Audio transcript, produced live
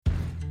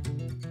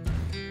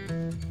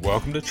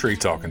Welcome to Tree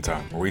Talking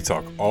Time, where we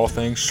talk all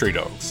things tree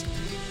dogs,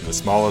 from the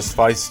smallest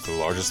feists to the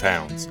largest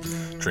hounds,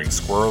 treating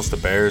squirrels to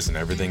bears and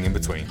everything in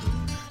between.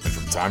 And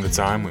from time to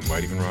time, we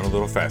might even run a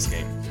little fast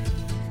game.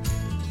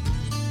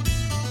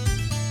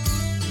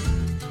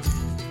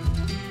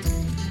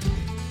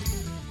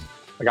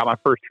 I got my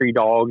first tree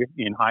dog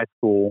in high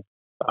school.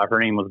 Her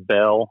name was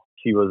Belle.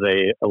 She was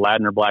a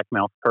Ladner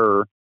blackmouth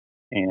cur,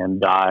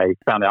 and I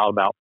found out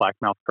about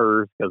blackmouth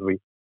curs because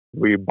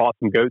we bought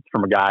some goats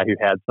from a guy who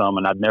had some,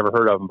 and I'd never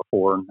heard of them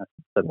before. And I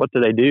said, "What do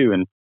they do?"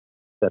 And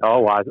said,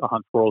 "Oh, I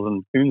hunt squirrels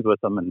and coons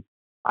with them." And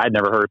I'd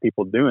never heard of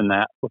people doing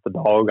that with a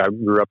dog. I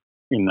grew up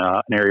in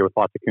an area with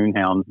lots of coon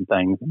hounds and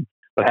things,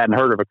 but hadn't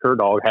heard of a cur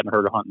dog. Hadn't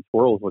heard of hunting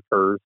squirrels with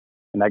curs,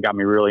 and that got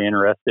me really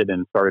interested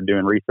and started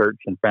doing research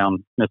and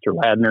found Mr.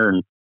 Ladner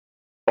and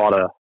bought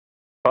a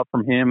pup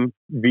from him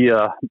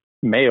via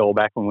mail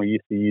back when we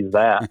used to use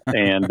that,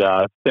 and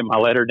sent my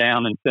letter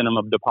down and sent him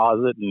a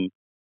deposit. And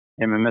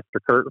him and Mr.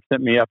 Kurt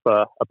sent me up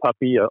a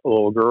puppy, a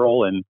little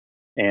girl, and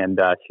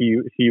she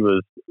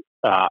was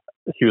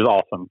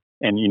awesome.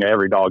 And you know,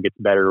 every dog gets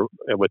better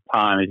with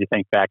time as you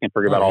think back and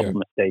forget about all the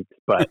mistakes.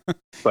 But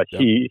yeah.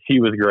 she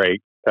was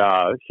great.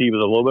 She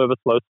was a little bit of a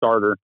slow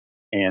starter,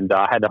 and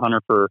I had to hunt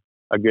her for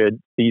a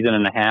good season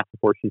and a half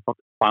before she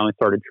finally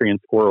started treeing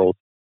squirrels.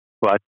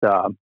 But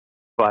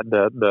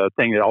the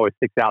thing that always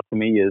sticks out to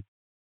me is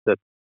that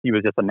she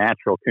was just a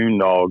natural coon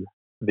dog.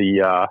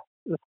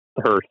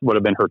 Her would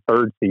have been her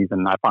third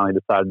season. I finally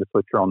decided to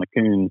switch her on the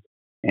coons,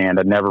 and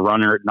I'd never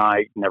run her at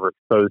night, never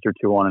exposed her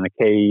to one in a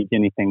cage,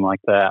 anything like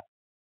that.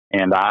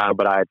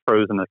 But I had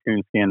frozen a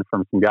coon skin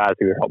from some guys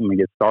who were helping me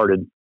get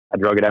started. I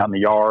drug it out in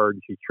the yard,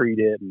 and she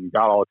treated it and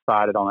got all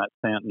excited on that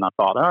scent. And I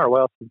thought, oh,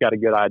 well, she's got a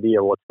good idea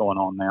of what's going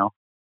on now.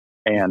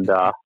 And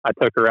I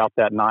took her out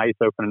that night,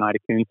 opening night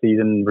of coon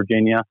season in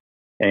Virginia,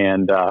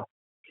 and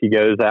she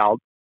goes out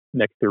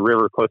next to a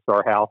river close to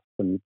our house,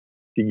 and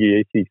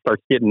she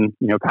starts getting,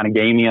 kind of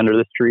gamey under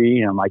this tree.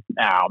 And I'm like,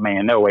 oh,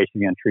 man, no way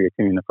she's going to tree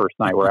a coon the first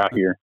night we're out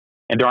here.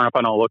 And darn if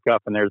I don't look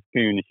up, and there's a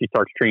coon, and she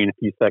starts treeing a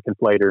few seconds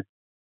later.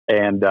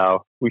 And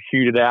we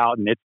shoot it out,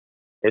 and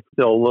it's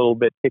still a little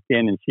bit kicked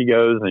in, and she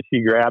goes and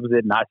she grabs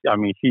it. And I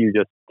mean, she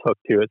just took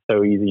to it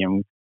so easy.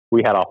 And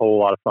we had a whole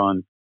lot of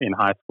fun in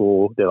high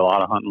school, did a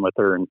lot of hunting with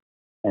her, and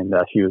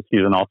she was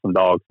an awesome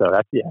dog. So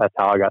that's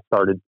how I got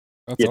started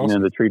getting into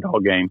the tree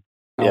dog game.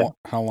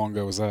 How long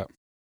ago was that?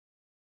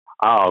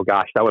 Oh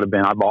gosh, that would have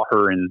been, I bought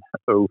her in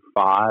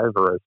 2005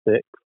 or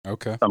 2006.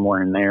 Okay.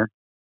 Somewhere in there.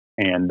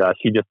 And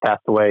she just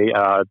passed away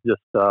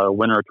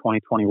winter of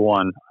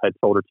 2021. I had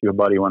sold her to a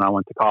buddy when I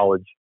went to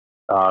college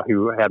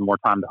who had more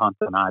time to hunt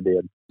than I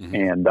did. Mm-hmm.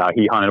 And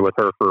he hunted with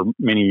her for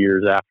many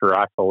years after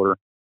I sold her.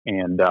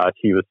 And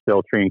she was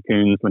still treeing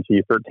coons when she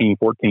was 13,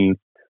 14.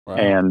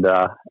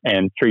 Wow.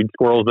 And treed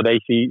squirrels the day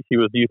she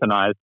was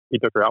euthanized. He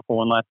took her out for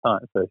one last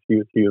hunt. So she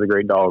was a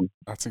great dog.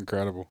 That's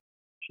incredible.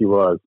 She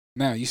was.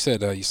 Now, you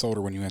said you sold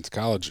her when you went to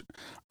college.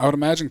 I would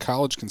imagine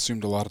college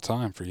consumed a lot of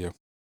time for you.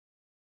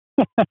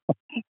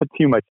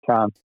 Too much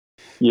time.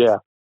 Yeah.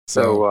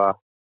 So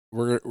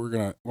we're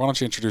gonna. Why don't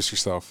you introduce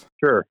yourself?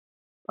 Sure.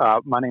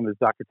 My name is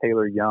Dr.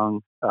 Taylor Young.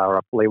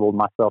 I've labeled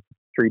myself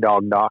Tree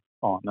Dog Doc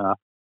on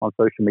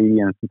social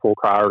media and some full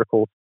cry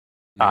articles.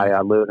 Mm-hmm. I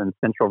live in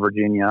Central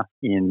Virginia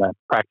in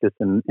practice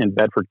in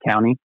Bedford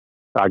County.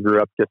 I grew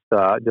up just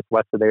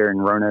west of there in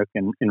Roanoke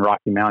and in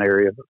Rocky Mount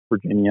area of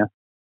Virginia,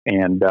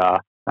 and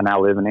I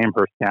now live in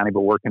Amherst County, but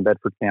work in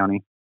Bedford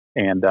County.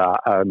 And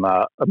I'm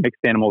a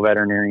mixed animal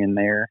veterinarian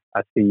there.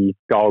 I see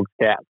dogs,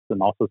 cats,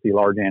 and also see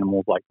large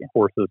animals like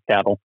horses,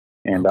 cattle,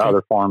 and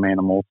other farm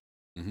animals.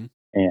 Mm-hmm.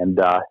 And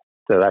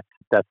so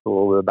that's a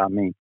little bit about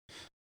me.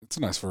 It's a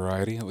nice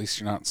variety. At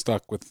least you're not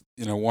stuck with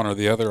one or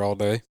the other all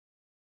day.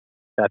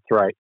 That's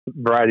right.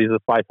 Variety is the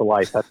spice of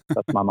life.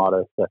 That's my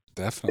motto. So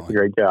definitely. It's a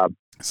great job.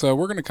 So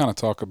we're going to kind of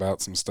talk about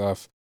some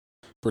stuff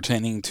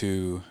pertaining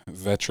to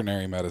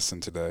veterinary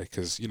medicine today,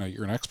 because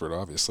you're an expert,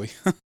 obviously.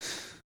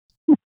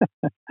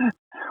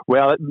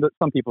 Well,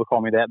 some people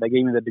call me that. They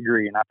gave me the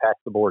degree, and I passed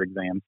the board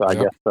exam. So I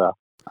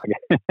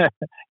guess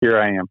here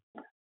I am.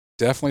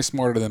 Definitely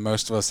smarter than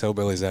most of us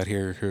hillbillies out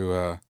here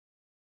who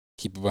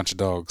keep a bunch of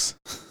dogs.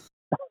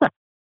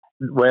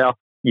 Well,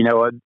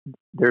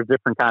 there's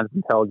different kinds of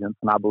intelligence,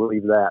 and I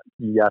believe that.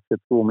 You guys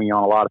could school me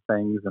on a lot of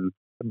things,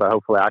 but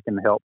hopefully I can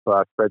help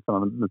spread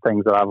some of the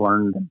things that I've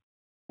learned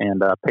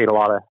and paid a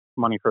lot of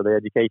money for the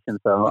education.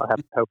 So I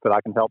hope that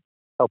I can help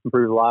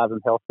improve the lives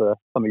and health of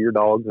some of your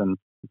dogs and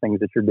the things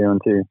that you're doing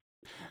too.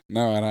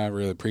 No, and I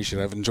really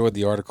appreciate it. I've enjoyed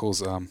the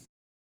articles.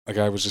 Like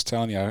I was just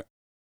telling you, I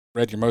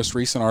read your most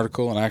recent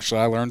article, and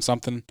actually I learned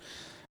something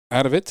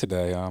out of it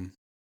today.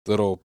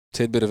 Little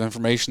tidbit of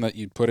information that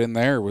you'd put in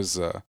there was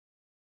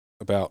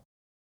about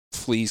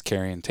fleas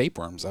carrying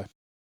tapeworms. I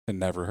had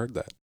never heard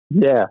that.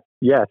 Yeah,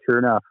 sure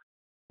enough.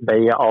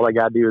 All they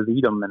got to do is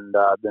eat them, and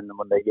then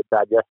when they get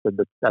digested,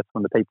 that's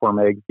when the tapeworm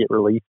eggs get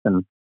released,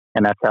 and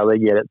that's how they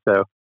get it.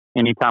 So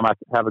anytime I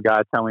have a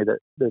guy tell me that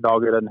the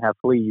dog doesn't have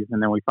fleas, and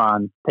then we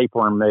find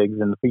tapeworm eggs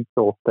in the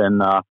fecal,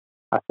 then I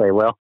say,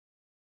 well,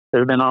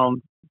 there's been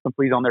some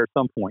fleas on there at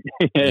some point,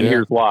 and Yeah.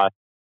 here's why.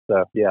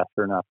 So yeah,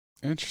 sure enough.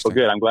 Well, Interesting.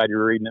 good. I'm glad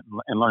you're reading it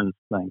and learning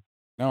things.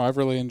 No, I've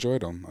really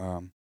enjoyed them.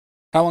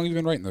 How long have you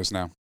been writing those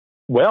now?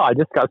 Well, I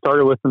just got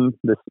started with them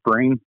this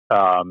spring.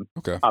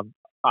 Okay.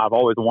 I've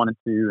always wanted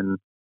to, and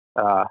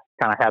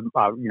kind of had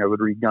would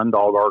read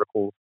Gundog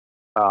articles,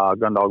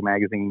 Gundog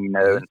magazine,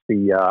 and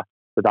see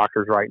the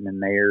doctors writing in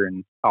there,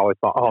 and I always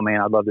thought, oh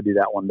man, I'd love to do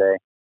that one day.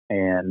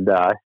 And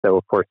so,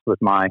 of course, with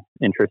my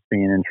interest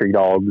being in tree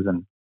dogs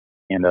and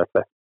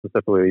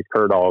specifically these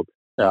cur dogs,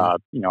 I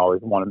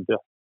always wanted to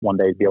one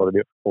day be able to do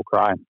it full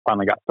cry. And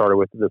finally got started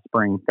with it this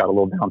spring. Got a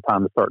little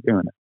downtime to start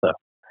doing it, so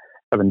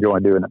I've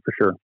enjoyed doing it for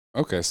sure.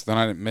 Okay, so then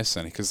I didn't miss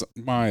any because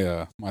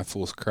my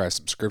full cry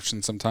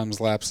subscription sometimes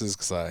lapses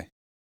because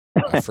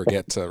I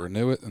forget to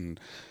renew it, and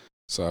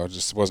so I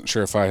just wasn't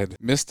sure if I had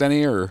missed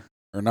any or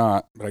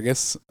not. But I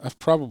guess I've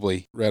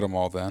probably read them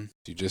all then.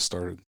 You just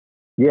started.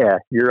 Yeah,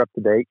 you're up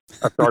to date.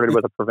 I started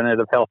with a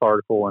preventative health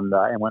article and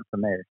went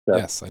from there. So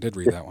yes, I did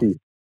read that one.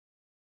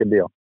 Good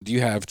deal. Do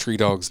you have tree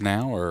dogs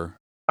now, or?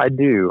 I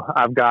do.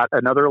 I've got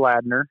another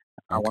Ladner.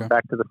 I Okay. went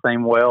back to the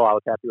same well. I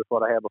was happy with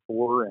what I had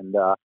before, and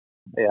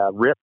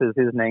Rip is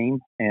his name,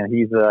 and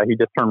he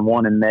just turned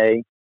 1 in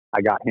May.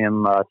 I got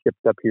him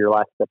shipped up here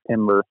last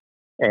September,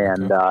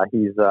 and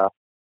he's a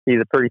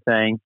pretty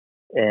thing,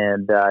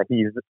 and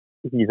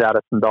he's out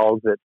of some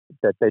dogs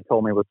that they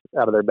told me was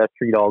out of their best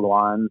tree dog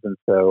lines, and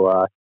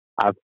so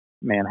I've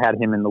had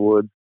him in the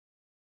woods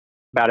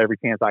about every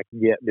chance I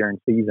could get during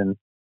season,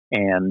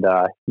 and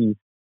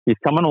he's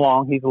coming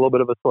along. He's a little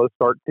bit of a slow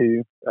start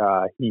too.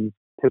 He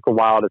took a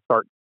while to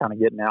start kind of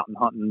getting out and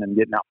hunting and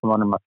getting out from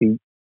under my feet.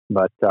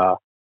 But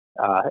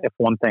if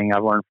one thing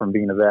I've learned from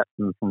being a vet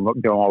and from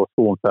doing all the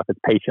school and stuff, it's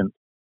patience.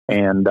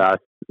 And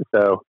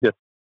so just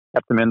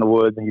kept him in the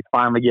woods, and he's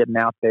finally getting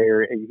out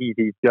there.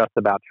 He's just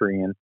about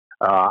treeing.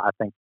 I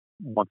think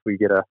once we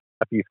get a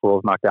few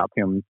squirrels knocked out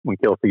to him, when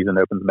kill season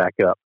opens back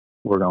up,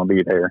 we're going to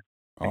be there.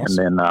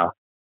 Awesome.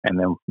 And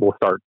then we'll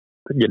start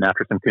getting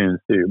after some coons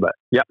too. But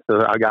yeah,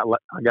 so I got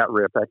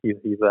Rip.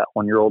 He's that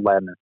 1-year-old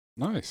Ladner.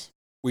 Nice.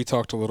 We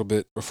talked a little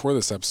bit before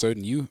this episode,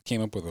 and you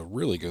came up with a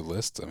really good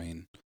list. I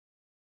mean,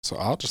 so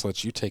I'll just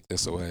let you take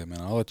this away,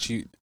 man. I'll let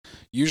you.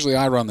 Usually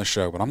I run the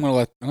show, but I'm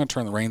gonna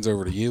turn the reins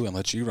over to you and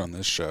let you run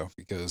this show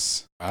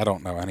because I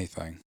don't know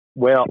anything.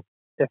 Well,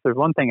 if there's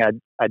one thing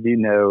I do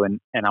know, and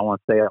I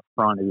want to say up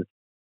front, is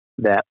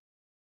that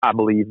I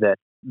believe that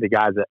the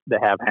guys that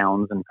have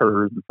hounds and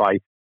curs and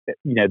fights,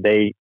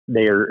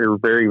 they are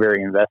very,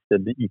 very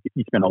invested. You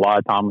spend a lot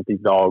of time with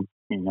these dogs.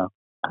 I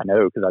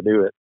know because I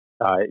do it.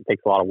 It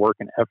takes a lot of work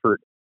and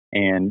effort,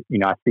 and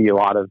I see a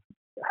lot of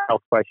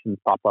health questions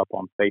pop up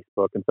on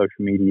Facebook and social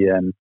media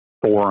and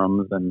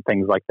forums and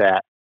things like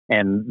that.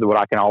 And what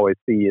I can always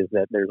see is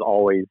that there's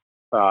always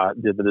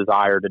the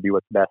desire to do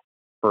what's best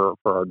for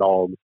our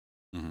dogs.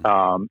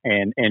 Mm-hmm.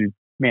 And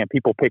man,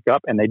 people pick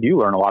up and they do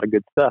learn a lot of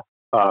good stuff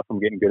from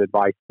getting good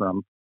advice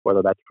from,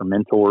 whether that's from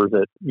mentors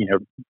that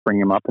bring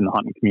them up in the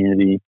hunting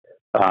community,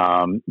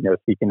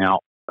 seeking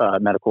out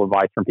medical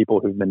advice from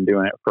people who've been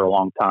doing it for a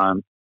long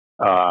time.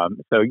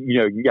 So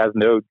you guys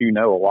do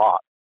know a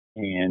lot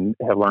and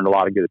have learned a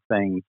lot of good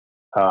things.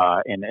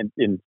 And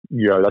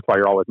that's why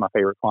you're always my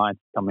favorite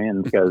clients to come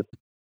in, because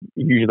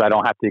usually I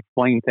don't have to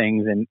explain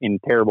things in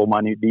terrible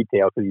minute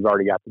detail because you've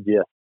already got the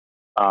gist.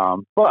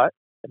 But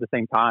at the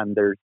same time,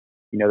 there's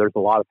a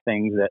lot of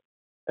things that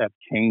have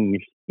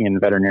changed in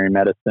veterinary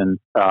medicine.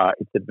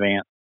 It's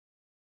advanced.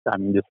 I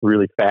mean, just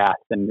really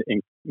fast. And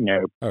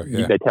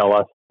they tell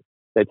us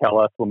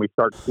when we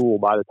start school,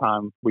 by the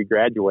time we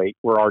graduate,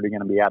 we're already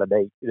going to be out of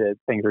date.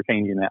 Things are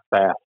changing that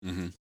fast.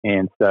 Mm-hmm.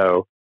 And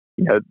so,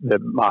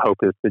 my hope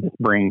is to just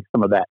bring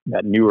some of that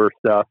newer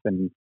stuff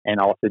and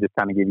also just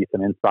kind of give you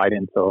some insight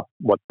into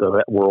what the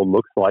vet world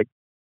looks like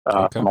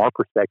from our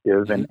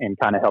perspective, mm-hmm. and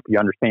kind of help you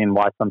understand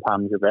why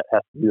sometimes your vet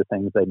has to do the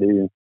things they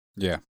do.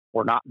 Yeah.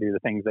 Or not do the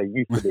things they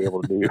used to be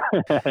able to do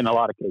in a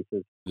lot of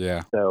cases.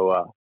 Yeah.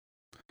 So,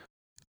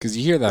 because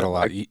you hear that a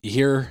lot. You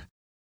hear,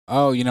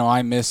 oh,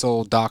 I miss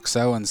old Doc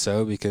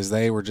so-and-so because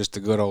they were just a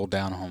good old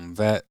down-home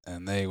vet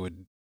and they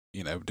would,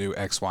 do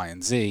X, Y,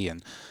 and Z,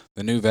 and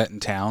the new vet in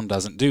town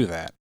doesn't do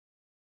that.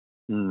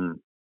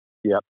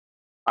 Yep.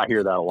 I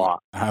hear that a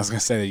lot. I was going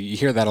to say, you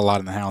hear that a lot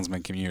in the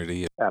houndsman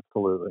community.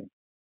 Absolutely.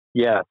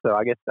 Yeah, so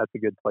I guess that's a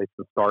good place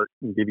to start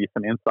and give you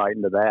some insight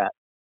into that.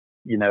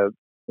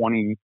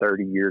 20,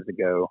 30 years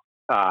ago,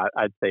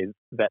 I'd say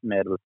vet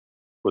med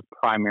was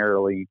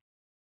primarily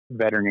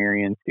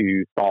veterinarians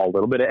who saw a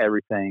little bit of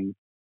everything,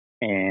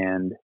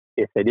 and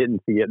if they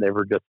didn't see it, they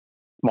were just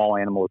small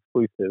animal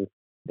exclusive.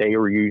 They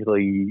were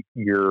usually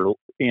your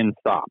in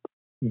stop.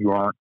 You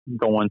aren't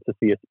going to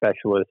see a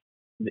specialist.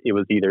 It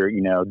was either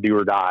do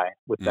or die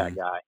with that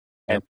guy,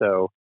 and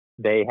so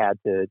they had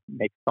to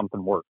make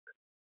something work.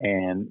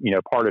 And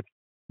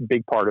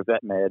big part of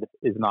vet med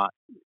is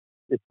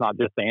it's not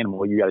just the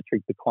animal. You got to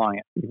treat the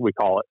client, we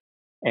call it.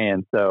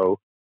 And so,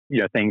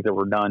 things that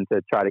were done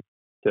to try to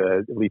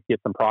at least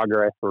get some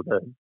progress or to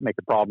make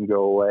the problem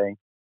go away.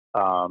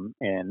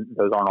 And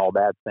those aren't all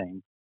bad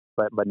things.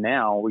 But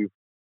now we've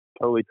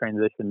totally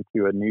transitioned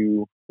to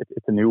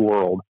it's a new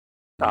world.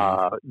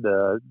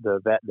 The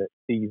vet that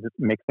sees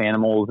mixed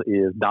animals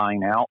is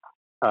dying out,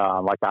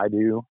 like I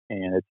do,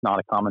 and it's not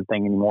a common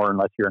thing anymore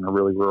unless you're in a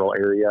really rural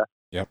area.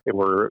 Yep.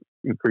 We're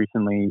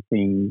increasingly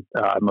seeing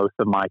most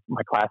of my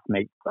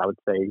classmates, I would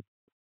say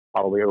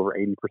probably over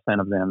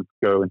 80% of them,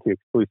 go into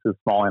exclusive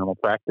small animal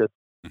practice.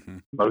 Mm-hmm.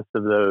 Most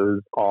of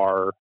those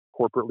are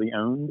corporately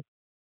owned,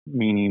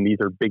 meaning these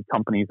are big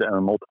companies that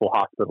own multiple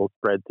hospitals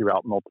spread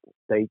throughout multiple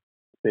states,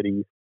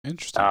 cities.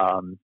 Interesting.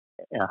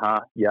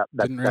 Yeah,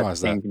 Didn't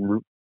realize that's changing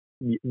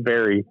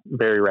very,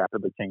 very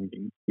rapidly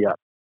changing. Yeah.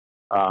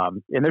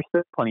 And there's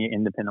still plenty of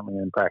independently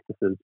owned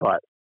practices, but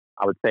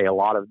I would say a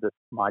lot of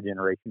my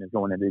generation is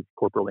going into these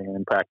corporately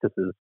owned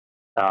practices.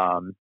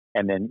 And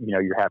then,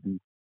 you're having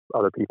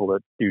other people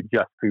that do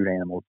just food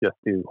animals, just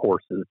do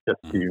horses,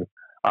 just do,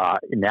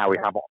 and now we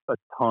have a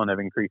ton of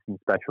increasing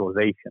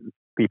specialization.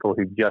 People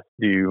who just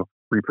do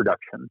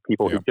reproduction,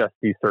 people who just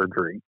do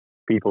surgery,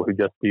 people who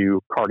just do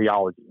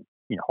cardiology,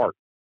 heart.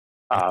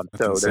 So insane.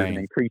 there's an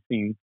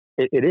increasing,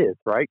 it is,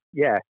 right?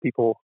 Yeah.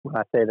 People, when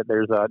I say that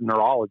there's a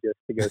neurologist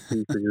to go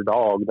see for your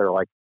dog, they're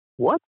like,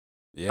 what?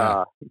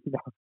 Yeah.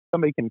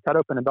 Somebody can cut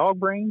open a dog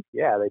brain?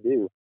 Yeah, they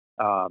do.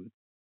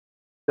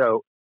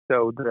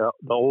 So the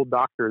old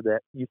doctor that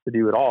used to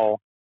do it all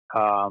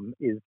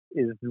is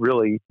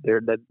really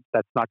there.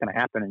 That's not going to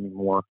happen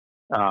anymore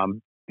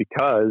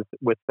because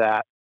with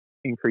that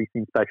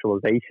increasing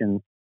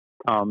specialization,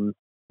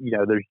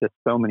 there's just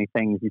so many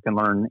things you can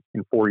learn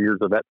in 4 years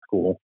of vet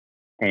school,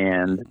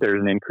 and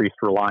there's an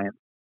increased reliance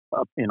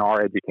in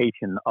our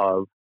education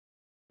of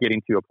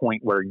getting to a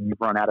point where you've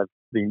run out of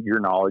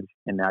your knowledge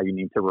and now you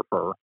need to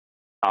refer.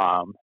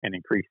 And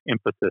increase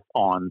emphasis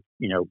on,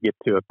 get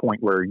to a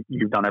point where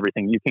you've done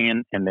everything you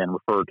can and then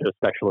refer to a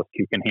specialist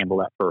who can handle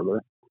that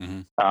further.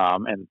 Mm-hmm.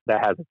 And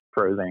that has its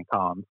pros and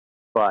cons.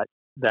 But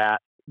that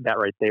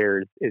right there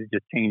is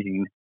just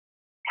changing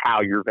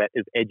how your vet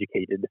is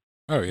educated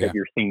that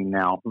you're seeing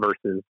now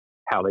versus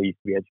how they used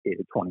to be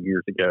educated 20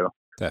 years ago.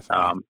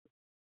 Definitely.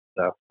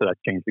 So that's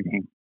changed the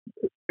game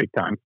big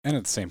time. And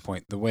at the same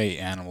point, the way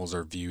animals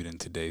are viewed in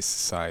today's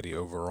society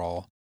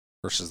overall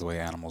versus the way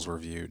animals were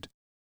viewed,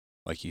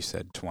 like you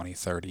said, 20,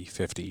 30,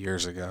 50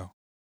 years ago,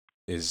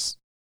 is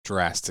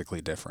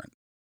drastically different.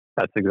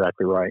 That's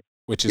exactly right.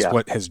 Which is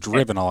what has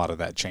driven a lot of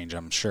that change,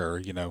 I'm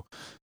sure.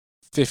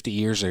 50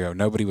 years ago,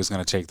 nobody was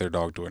going to take their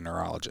dog to a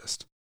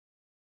neurologist.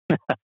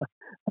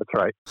 That's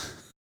right.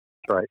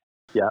 That's right.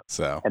 Yeah.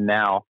 So. And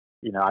now,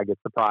 I get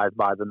surprised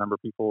by the number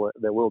of people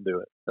that will do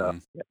it. So,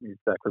 yeah, you're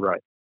exactly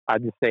right.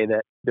 I'd just say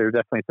that there's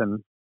definitely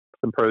some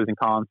pros and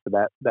cons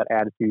to that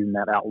attitude and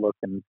that outlook.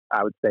 And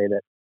I would say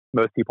that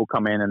most people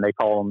come in and they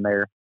call them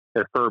their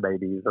fur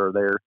babies or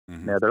they're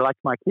like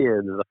my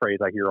kids is a phrase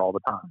I hear all the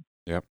time.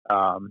 Yep.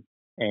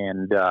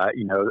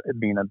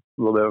 Being a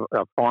little bit of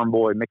a farm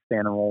boy, mixed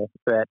animal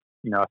vet,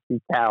 I see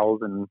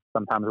cows and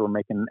sometimes we're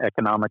making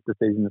economic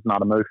decisions,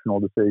 not emotional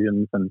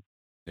decisions. And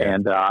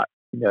in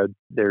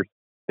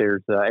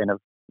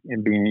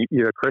being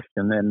a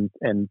Christian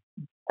and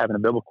having a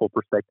biblical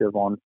perspective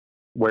on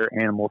where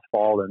animals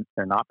fall, and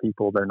they're not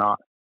people, they're not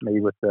made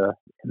in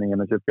the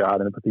image of God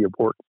and with the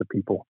importance of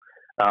people.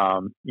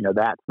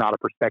 That's not a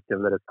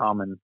perspective that is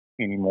common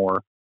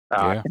anymore.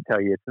 I can tell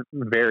you it's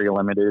very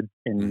limited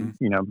in,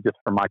 just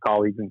from my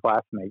colleagues and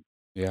classmates.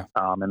 Yeah.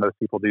 And most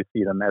people do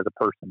see them as a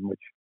person,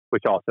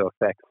 which also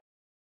affects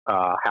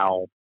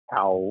how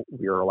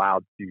we are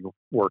allowed to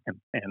work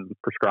and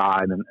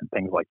prescribe and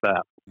things like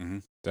that. Mm-hmm.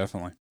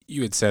 Definitely.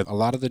 You had said a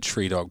lot of the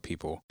tree dog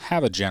people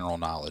have a general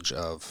knowledge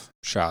of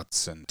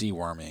shots and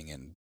deworming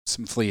and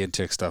some flea and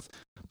tick stuff,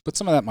 but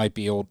some of that might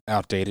be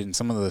outdated, and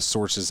some of the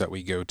sources that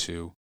we go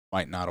to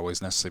might not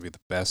always necessarily be the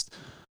best.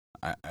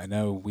 I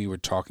know we were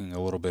talking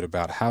a little bit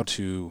about how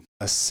to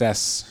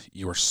assess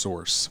your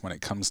source when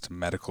it comes to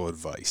medical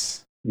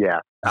advice. Yeah,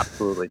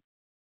 absolutely.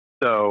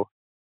 So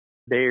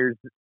there's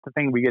the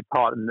thing we get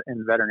taught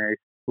in veterinary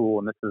school,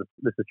 and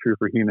this is true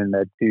for human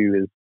med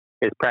too,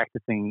 is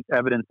practicing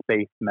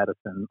evidence-based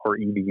medicine, or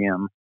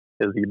EBM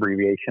is the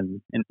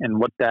abbreviation. And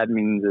what that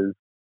means is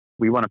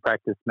we want to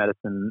practice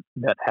medicine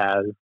that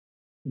has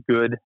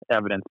good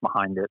evidence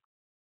behind it.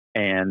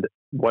 And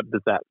what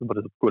does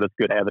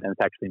good evidence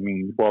actually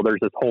mean? Well, there's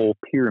this whole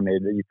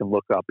pyramid that you can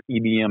look up,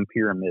 EBM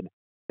pyramid,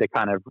 that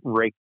kind of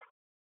rates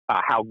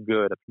how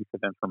good a piece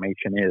of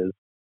information is.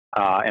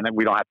 And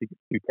we don't have to get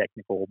too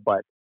technical,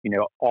 but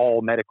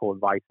all medical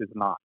advice is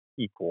not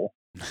equal.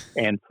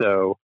 And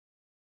so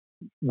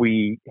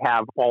we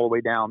have all the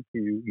way down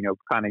to,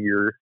 kind of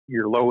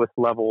your lowest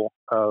level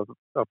of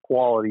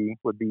quality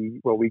would be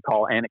what we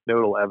call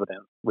anecdotal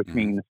evidence, which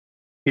means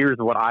here's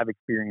what I've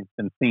experienced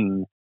and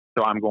seen.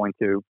 So I'm going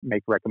to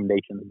make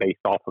recommendations based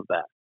off of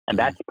that. And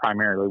that's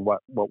primarily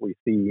what we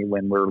see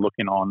when we're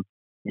looking on,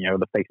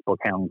 the Facebook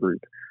Hound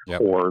group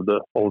or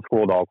the Old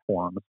Squirrel Dog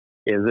forums,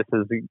 is this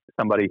is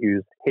somebody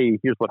who's, hey,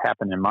 here's what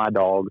happened in my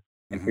dog,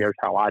 and here's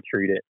how I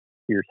treat it.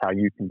 Here's how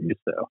you can do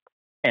so.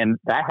 And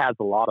that has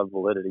a lot of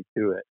validity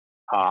to it.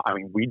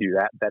 We do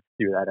that. Vets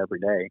do that every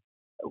day.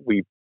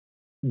 We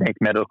make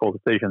medical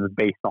decisions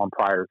based on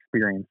prior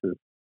experiences.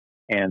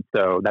 And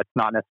so that's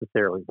not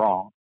necessarily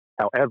wrong.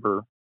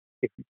 However,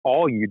 if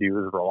all you do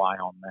is rely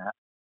on that,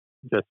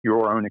 just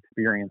your own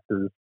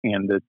experiences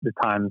and the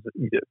times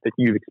that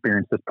you've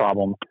experienced this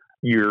problem,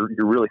 you're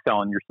really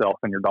selling yourself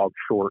and your dog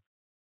short,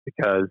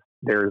 because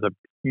there's a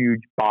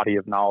huge body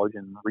of knowledge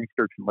and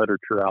research and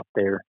literature out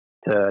there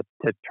to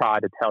try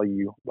to tell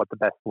you what the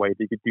best way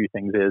to do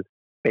things is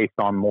based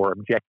on more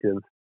objective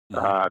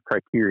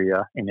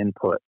criteria and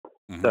input.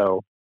 Mm-hmm.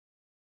 So,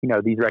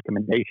 these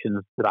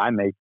recommendations that I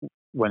make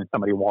when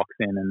somebody walks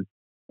in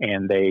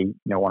and they,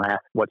 want to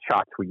ask what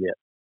shots we get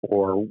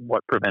or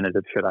what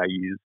preventative should I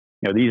use.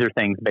 These are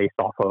things based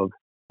off of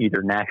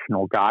either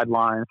national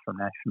guidelines from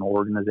national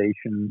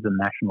organizations and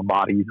national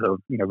bodies of,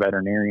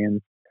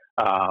 veterinarians,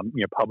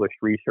 published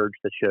research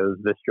that shows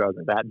this drug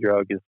or that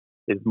drug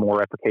is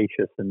more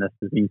efficacious in this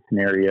disease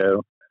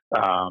scenario,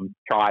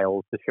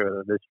 trials to show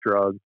that this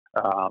drug,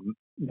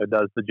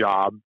 does the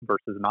job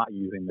versus not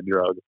using the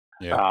drug.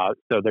 Yeah.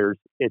 So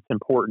it's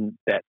important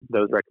that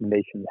those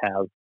recommendations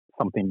have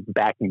something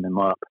backing them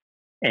up.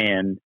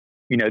 And,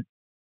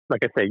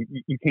 like I say,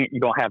 you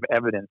don't have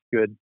evidence,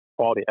 good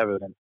quality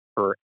evidence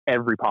for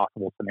every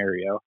possible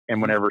scenario.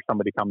 And whenever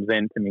somebody comes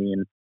in to me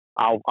and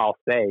I'll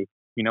say,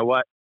 you know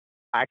what,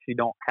 I actually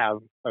don't have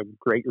a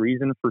great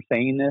reason for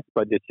saying this,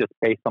 but it's just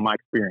based on my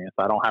experience.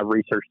 I don't have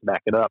research to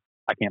back it up.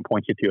 I can't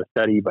point you to a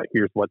study, but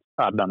here's what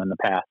I've done in the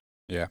past.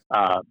 Yeah.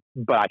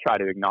 But I try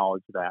to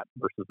acknowledge that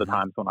versus the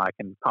times when I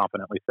can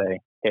confidently say,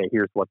 hey,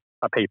 here's what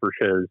a paper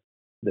shows.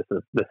 This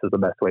is the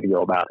best way to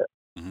go about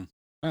it. Mm-hmm.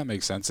 That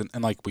makes sense.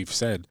 And like we've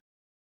said,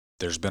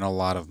 there's been a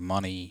lot of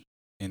money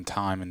and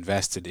time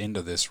invested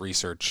into this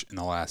research in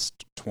the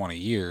last 20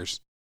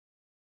 years,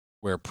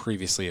 where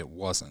previously it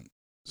wasn't.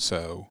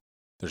 So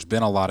there's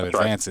been a lot of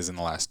advances in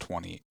the last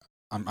 20.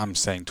 I'm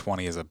saying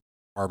 20 is an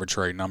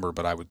arbitrary number,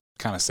 but I would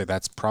kind of say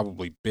that's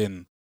probably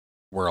been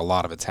where a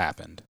lot of it's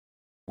happened,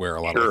 where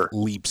a lot of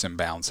leaps and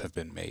bounds have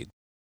been made.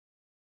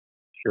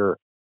 Sure.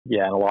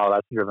 Yeah, and a lot of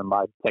that's driven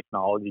by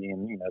technology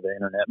and, the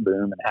internet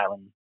boom and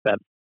having that,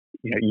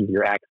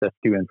 easier access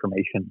to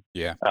information.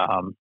 Yeah.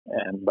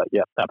 But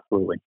yeah,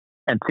 absolutely.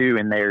 And two,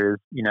 and there's,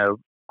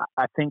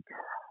 I think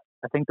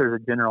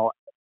there's a general,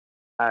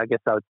 I guess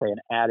I would say, an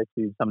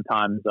attitude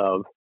sometimes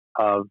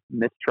of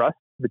mistrust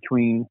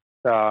between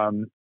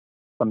some,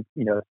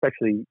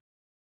 especially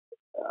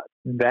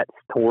vets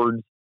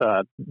towards,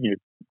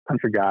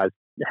 country guys,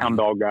 hound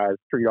dog guys,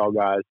 tree dog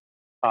guys.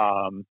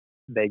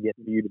 They get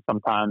viewed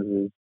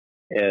sometimes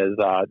as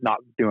not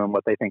doing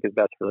what they think is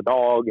best for the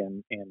dog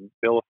and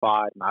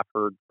vilified. And I've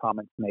heard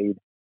comments made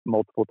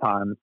multiple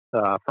times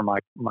from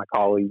my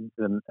colleagues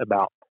and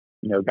about,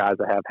 guys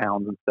that have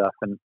hounds and stuff.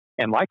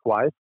 And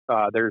likewise,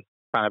 there's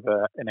kind of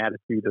an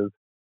attitude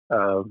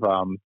of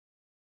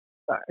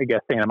I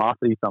guess,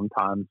 animosity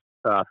sometimes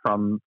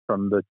from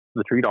the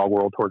tree dog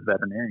world towards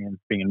veterinarians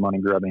being money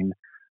grubbing,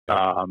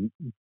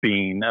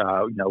 being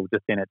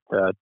just in it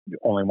to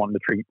only wanting to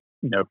treat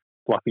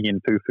fluffy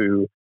and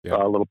foo-foo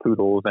little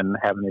poodles and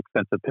having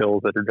expensive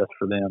pills that are just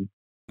for them.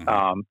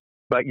 Mm-hmm.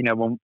 But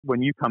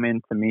when you come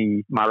in to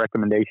me, my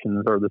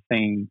recommendations are the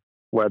same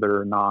whether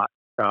or not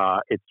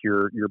it's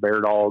your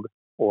bear dog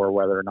or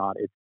whether or not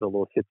it's the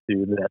little Shih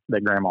Tzu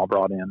that grandma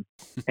brought in.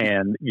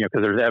 And,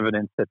 because there's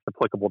evidence that's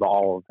applicable to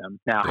all of them.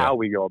 Now, how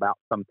we go about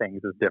some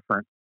things is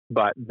different,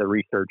 but the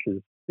research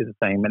is the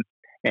same.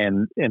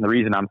 And the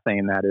reason I'm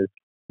saying that is,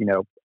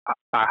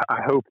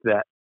 I hope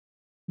that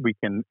we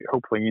can,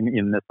 hopefully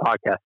in this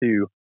podcast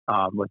too,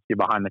 let's get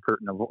behind the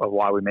curtain of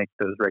why we make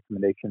those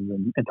recommendations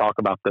and talk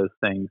about those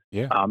things,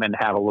 and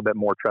have a little bit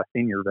more trust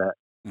in your vet.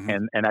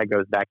 Mm-hmm. And that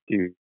goes back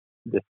to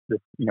this,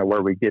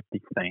 where we get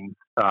these things.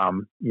 I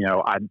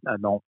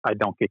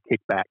don't get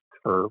kickbacks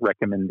for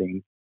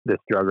recommending this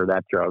drug or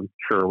that drug.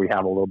 Sure, we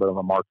have a little bit of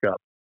a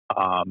markup,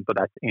 but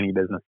that's any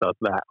business does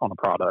that on a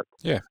product.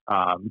 Yeah.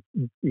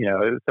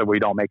 So we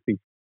don't make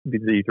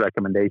these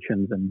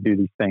recommendations and do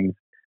these things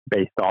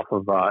based off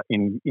of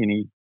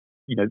any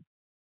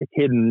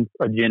hidden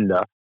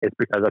agenda. It's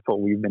because that's what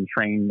we've been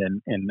trained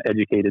and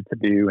educated to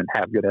do and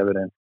have good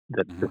evidence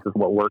that this is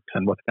what works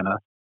and what's going to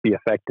be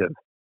effective.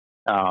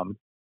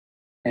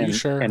 Are you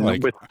sure?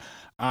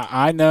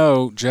 I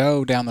know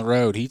Joe down the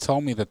road, he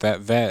told me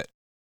that vet,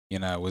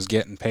 was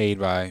getting paid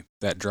by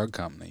that drug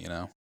company,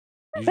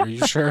 Are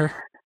you sure?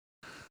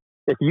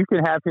 If you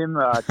can have him,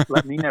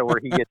 let me know where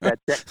he gets that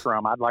check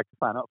from. I'd like to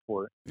sign up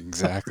for it.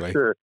 Exactly.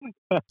 Sure.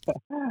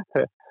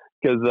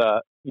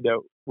 Because,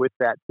 with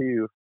that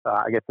too,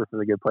 I guess this is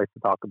a good place to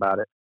talk about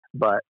it.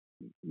 But,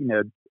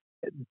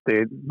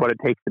 what it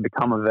takes to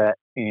become a vet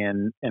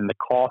and the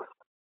cost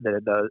that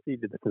it does. This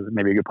is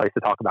maybe a good place to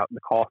talk about the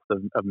cost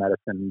of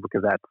medicine,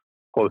 because that's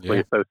closely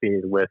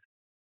associated with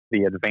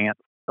the advance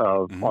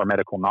of our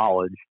medical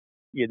knowledge.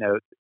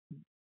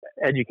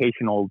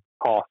 Educational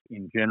cost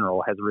in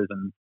general has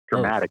risen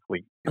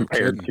dramatically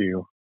compared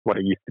to what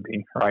it used to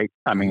be, right?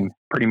 I mean,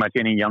 pretty much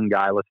any young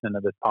guy listening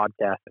to this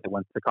podcast that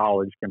went to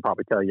college can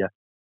probably tell you,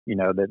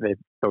 that they've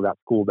still got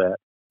school debt,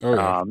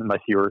 unless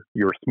you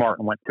were smart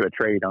and went to a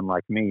trade,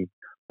 unlike me.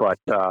 But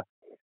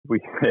we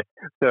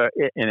so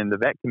and in the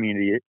vet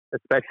community,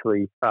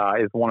 especially,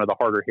 is one of the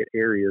harder hit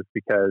areas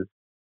because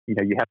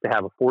you have to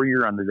have a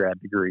 4-year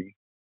undergrad degree,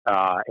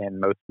 and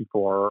most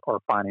people are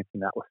financing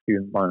that with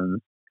student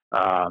loans.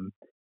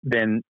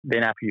 Then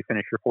after you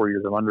finish your 4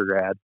 years of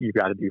undergrad, you've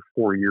got to do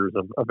 4 years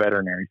of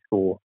veterinary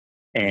school.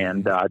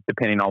 And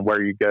depending on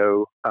where you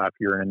go, if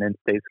you're in an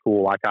in-state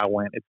school like I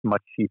went, it's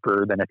much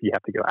cheaper than if you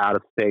have to go out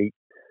of state.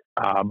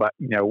 But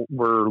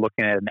we're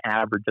looking at an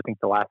average. I think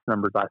the last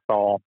numbers I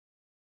saw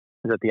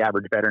is that the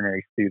average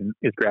veterinary student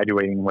is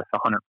graduating with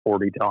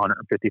 $140,000 to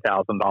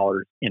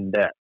 $150,000 in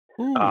debt.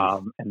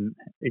 And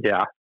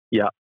yeah,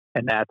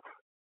 and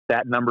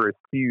that number is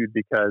skewed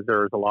because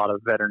there's a lot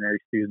of veterinary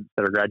students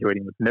that are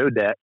graduating with no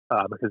debt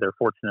because they're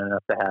fortunate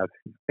enough to have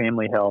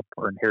family help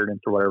or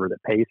inheritance or whatever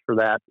that pays for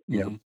that.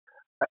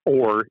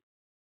 Or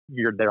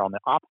you're there on the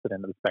opposite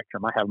end of the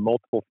spectrum. I have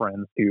multiple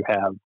friends who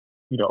have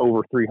over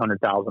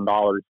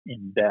 $300,000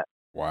 in debt.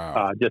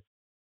 Wow! Just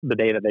the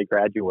day that they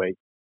graduate,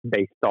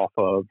 based off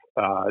of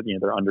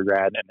their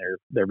undergrad and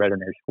their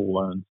veterinary school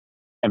loans.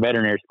 And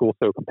veterinary school is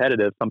so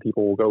competitive, some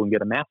people will go and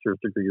get a master's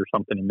degree or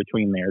something in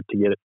between there to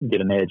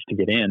get an edge to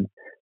get in.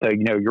 So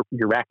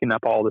you're racking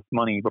up all this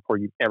money before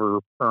you've ever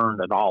earned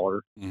a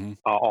dollar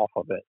off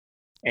of it.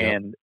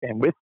 And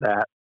with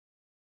that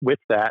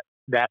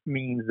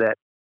means that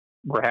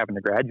we're having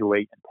to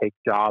graduate and take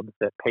jobs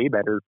that pay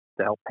better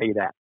to help pay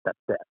that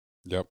debt.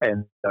 Yep.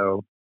 And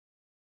so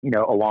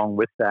along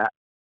with that,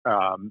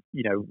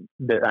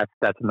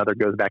 that's another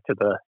goes back to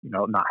the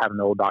not having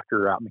an old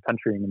doctor out in the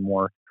country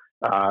anymore.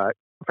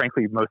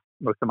 Frankly,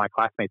 most of my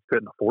classmates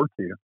couldn't afford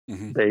to.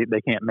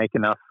 They can't make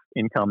enough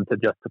income to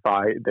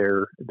justify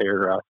their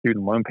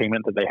student loan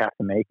payment that they have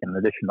to make in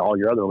addition to all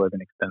your other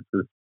living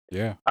expenses.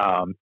 Yeah.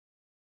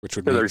 Which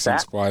would make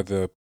sense why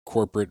the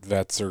corporate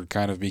vets are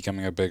kind of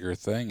becoming a bigger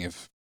thing.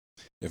 If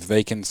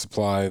they can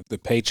supply the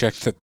paycheck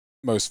that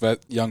most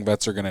young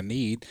vets are going to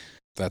need,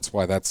 that's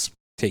why that's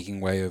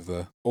taking way of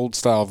the old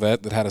style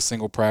vet that had a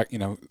single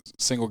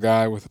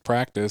guy with a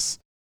practice.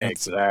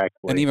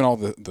 Exactly. And even all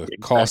the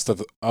cost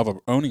of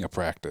owning a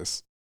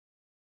practice.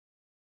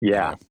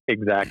 Yeah,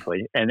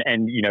 exactly. And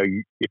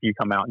if you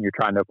come out and you're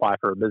trying to apply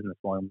for a business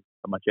loan,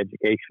 a much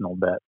educational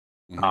debt,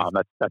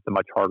 that's a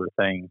much harder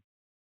thing.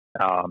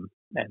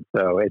 And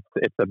so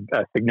it's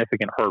a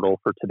significant hurdle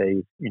for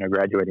today's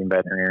graduating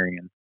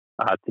veterinarian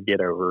to get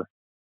over.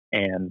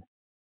 And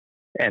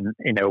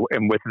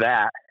with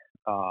that,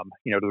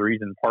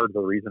 part of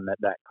the reason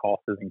that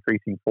cost is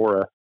increasing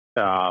for us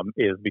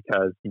is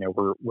because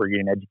we're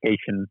getting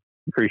education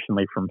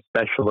increasingly from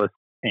specialists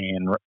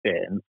and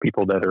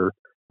people that are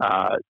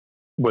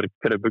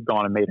could have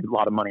gone and made a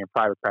lot of money in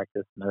private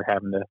practice, and they're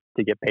having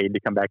to get paid to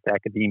come back to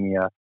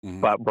academia.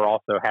 But we're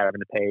also having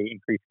to pay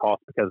increased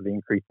costs because of the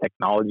increased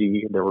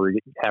technology that we're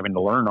having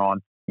to learn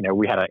on.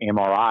 We had an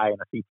MRI and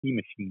a CT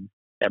machine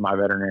at my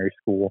veterinary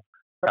school.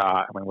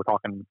 We're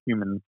talking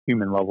human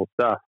level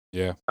stuff,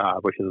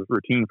 which is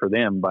routine for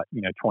them, but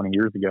 20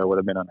 years ago would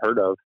have been unheard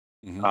of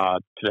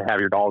to have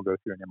your dog go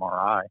through an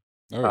MRI.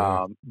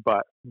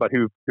 But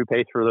who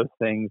pays for those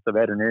things? The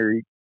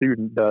veterinary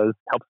student does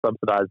help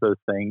subsidize those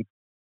things.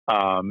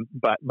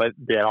 But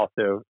that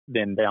also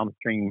then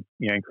downstream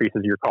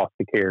increases your cost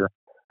of care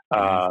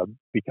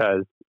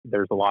because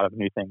there's a lot of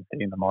new things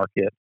hitting the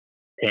market,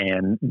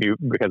 and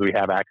because we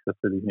have access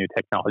to these new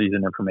technologies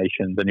and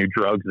information, the new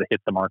drugs that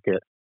hit the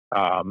market.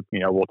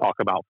 We'll talk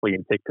about flea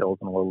and tick pills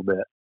in a little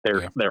bit.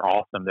 They're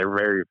awesome. They're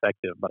very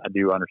effective, but I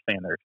do understand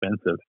they're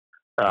expensive.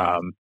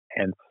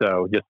 And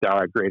so just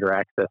our greater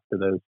access to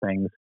those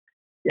things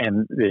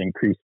and the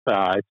increased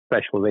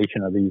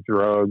specialization of these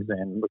drugs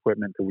and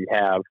equipment that we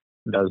have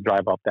does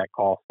drive up that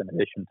cost, in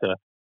addition to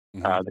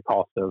the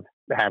cost of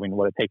having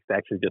what it takes to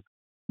actually just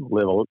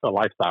live a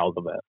lifestyle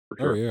of that. For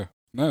sure. Oh, yeah.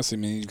 No,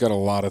 you've got a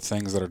lot of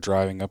things that are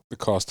driving up the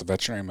cost of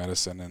veterinary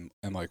medicine.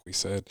 And like we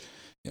said,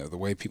 the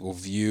way people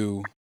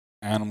view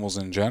animals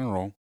in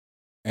general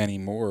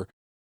anymore.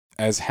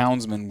 As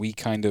houndsmen, we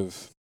kind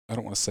of, I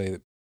don't want to say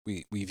that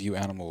we view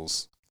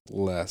animals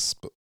less,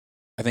 but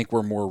I think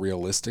we're more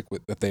realistic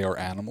with that they are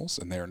animals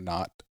and they're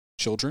not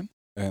children.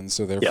 And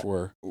so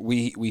therefore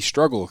we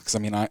struggle, because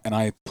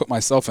I put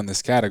myself in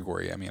this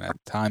category.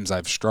 At times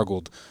I've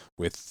struggled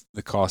with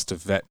the cost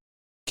of vet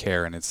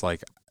care, and it's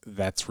like,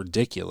 that's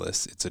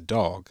ridiculous. It's a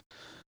dog.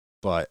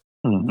 But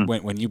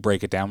when you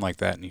break it down like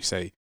that and you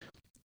say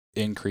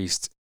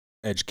increased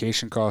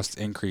education costs,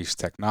 increased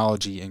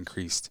technology,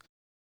 increased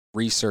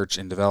research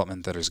and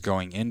development that is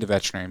going into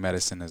veterinary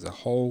medicine as a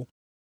whole,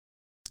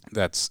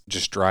 that's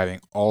just driving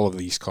all of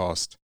these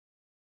costs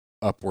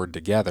upward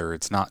together.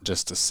 It's not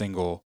just a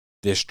single,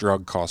 this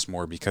drug costs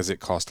more because it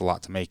cost a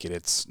lot to make it.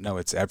 It's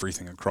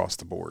everything across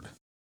the board.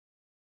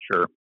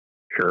 Sure.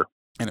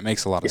 And it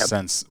makes a lot of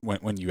sense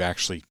when you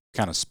actually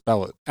kind of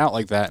spell it out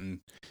like that.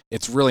 And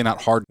it's really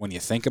not hard when you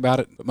think about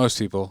it, but most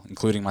people,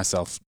 including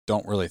myself,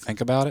 don't really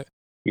think about it.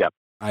 Yep.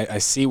 I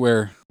see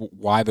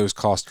why those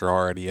costs are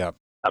already up.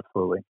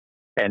 Absolutely.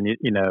 And,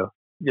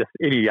 just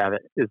any guy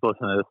that is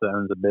listening to this that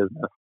owns a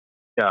business,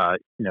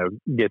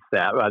 gets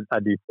that. I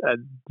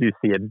do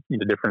see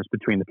a difference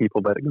between the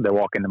people that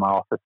walk into my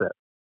office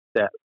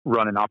that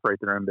run and operate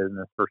their own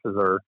business versus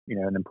are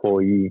an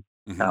employee.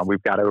 Mm-hmm.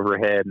 We've got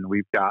overhead, and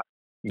we've got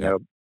Yeah.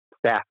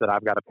 staff that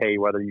I've got to pay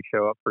whether you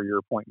show up for your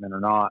appointment or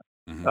not.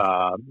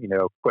 Mm-hmm.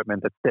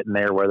 Equipment that's sitting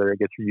there whether it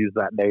gets used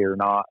that day or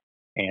not.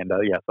 And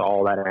so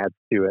all that adds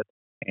to it.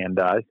 And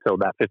so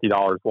that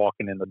 $50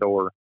 walking in the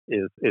door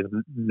is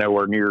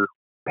nowhere near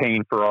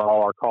paying for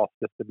all our costs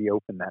just to be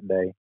open that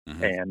day.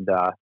 Mm-hmm. And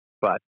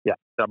but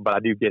I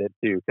do get it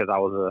too, because I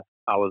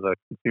was a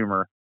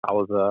consumer. I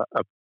was a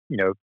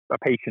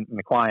patient and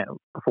a client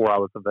before I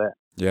was a vet.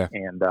 Yeah.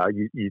 And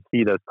you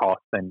see those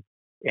costs, and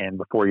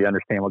before you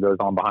understand what goes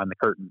on behind the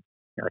curtain,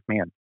 you're like,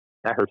 man,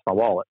 that hurts my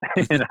wallet.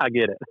 And I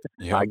get it.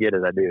 Yep. I get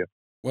it. I do.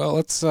 Well,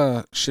 let's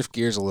shift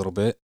gears a little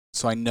bit.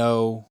 So I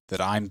know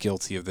that I'm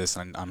guilty of this,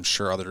 and I'm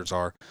sure others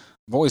are.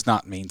 I'm always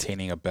not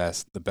maintaining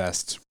the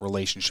best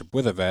relationship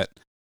with a vet,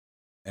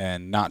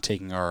 and not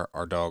taking our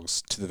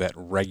dogs to the vet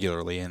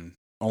regularly, and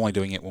only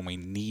doing it when we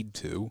need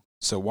to.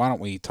 So why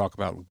don't we talk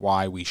about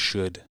why we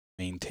should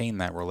maintain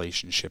that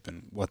relationship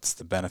and what's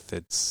the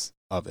benefits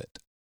of it?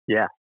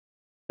 Yeah.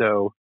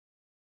 So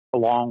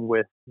along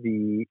with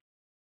the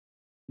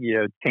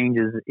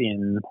changes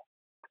in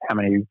how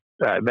many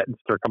vets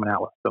are coming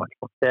out with so much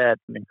more debt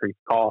and increased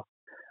costs,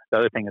 the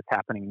other thing that's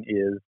happening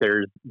is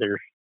they're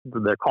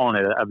calling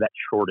it a vet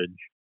shortage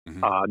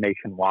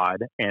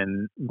nationwide.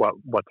 And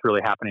what's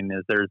really happening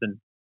is there's an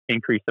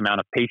increased amount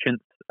of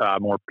patients.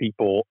 More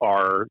people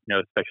are,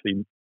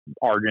 especially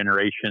our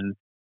generation,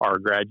 are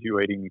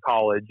graduating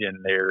college, and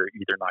they're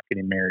either not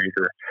getting married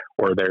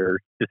or they're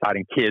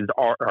deciding kids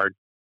are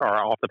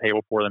off the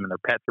table for them, and their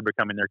pets are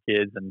becoming their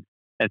kids, and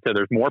so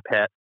there's more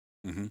pets.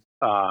 Mm-hmm.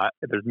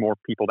 There's more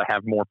people that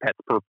have more pets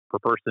per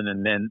person,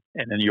 and then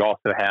you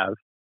also have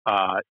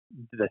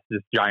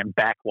this giant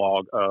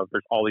backlog of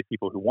there's all these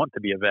people who want to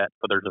be a vet,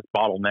 but there's this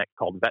bottleneck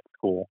called vet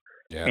school,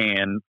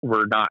 and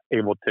we're not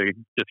able to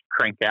just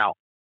crank out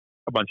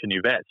a bunch of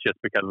new vets just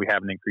because we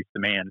have an increased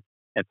demand.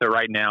 And so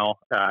right now,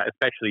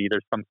 especially,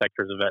 there's some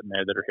sectors of vet in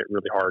there that are hit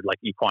really hard, like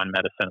equine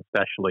medicine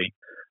especially.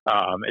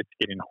 It's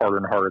getting harder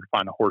and harder to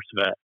find a horse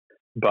vet,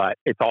 but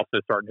it's also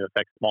starting to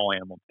affect small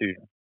animals too.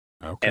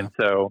 Okay. And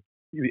so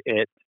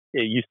it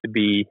used to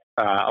be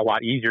a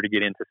lot easier to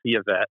get in to see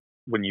a vet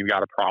when you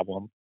got a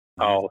problem.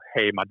 Mm-hmm. Oh,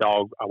 hey, my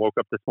dog, I woke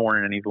up this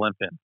morning and he's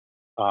limping.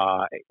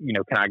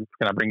 Can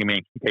I bring him in?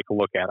 Can you take a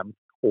look at him?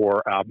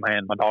 Or,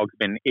 man, my dog's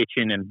been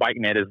itching and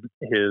biting at his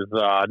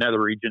nether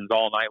regions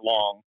all night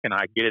long. Can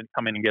I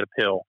come in and get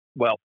a pill?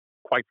 Well,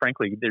 quite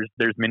frankly,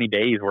 there's many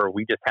days where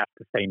we just have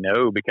to say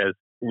no because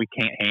we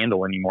can't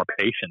handle any more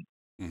patients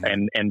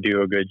and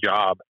do a good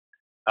job.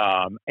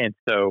 And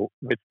so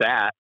with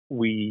that,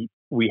 we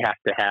have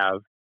to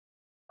have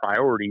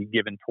priority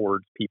given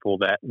towards people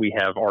that we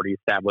have already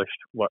established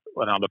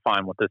and I'll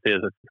define what this is.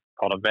 It's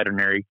called a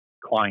veterinary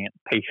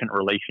client-patient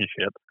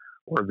relationship,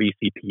 or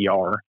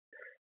VCPR.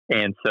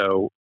 And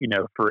so,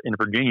 in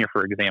Virginia,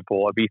 for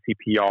example, a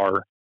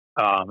VCPR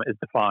is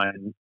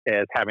defined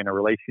as having a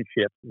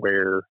relationship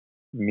where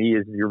me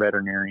as your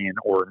veterinarian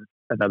or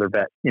another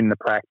vet in the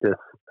practice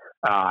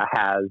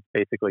has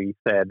basically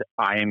said,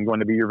 I am going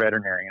to be your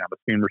veterinarian. I've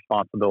assumed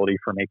responsibility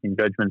for making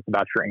judgments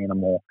about your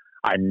animal.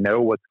 I know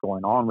what's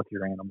going on with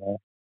your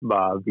animal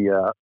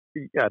via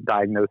a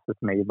diagnosis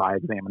made by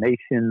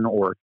examination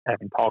or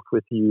having talked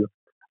with you.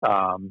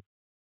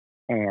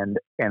 And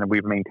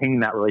we've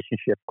maintained that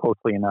relationship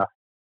closely enough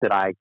that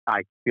I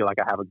feel like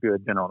I have a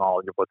good general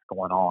knowledge of what's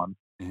going on.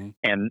 Mm-hmm.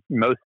 And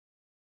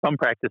some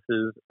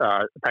practices,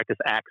 practice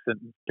acts,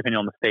 depending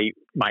on the state,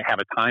 might have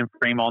a time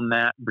frame on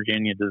that.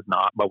 Virginia does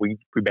not, but we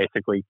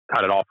basically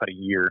cut it off at a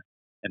year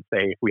and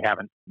say if we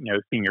haven't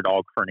seen your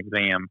dog for an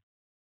exam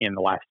in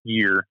the last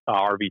year,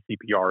 our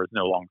VCPR is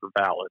no longer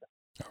valid.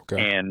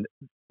 Okay. And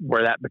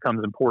where that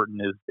becomes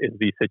important is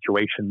these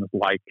situations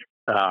like,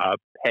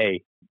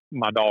 hey,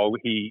 my dog,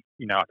 I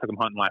took him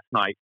hunting last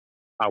night.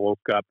 I woke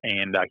up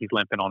and he's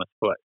limping on his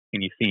foot.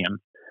 Can you see him?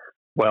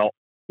 Well,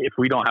 if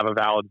we don't have a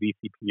valid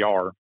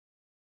VCPR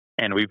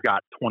and we've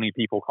got 20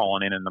 people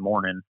calling in the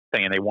morning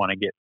saying they want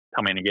to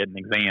come in and get an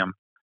exam,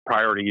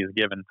 priority is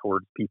given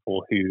towards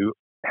people who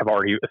have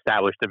already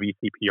established a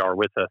VCPR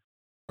with us.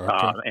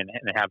 Okay. And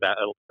have that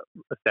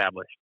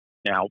established.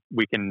 Now,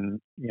 we can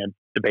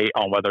debate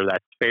on whether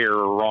that's fair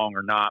or wrong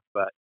or not,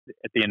 but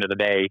at the end of the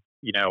day,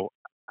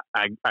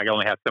 I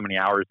only have so many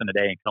hours in a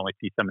day and can only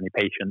see so many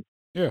patients.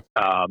 Yeah.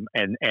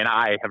 And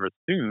I have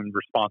assumed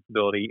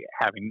responsibility,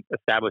 having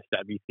established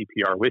that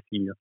VCPR with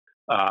you.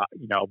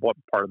 What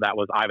part of that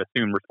was I've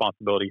assumed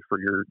responsibility for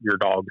your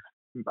dog's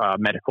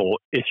medical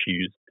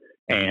issues.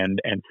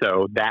 And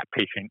so that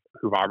patient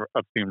who I've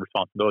assumed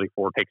responsibility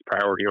for takes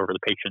priority over the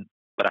patient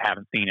that I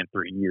haven't seen in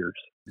 3 years.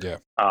 Yeah.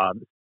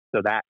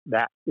 So that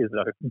is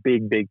a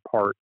big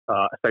part,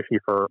 especially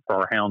for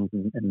our hounds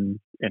and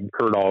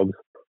cur dogs.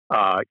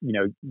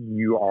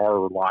 You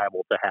are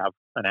liable to have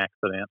an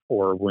accident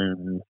or a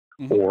wound,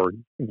 or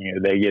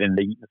they get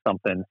into eating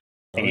something.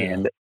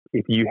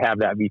 If you have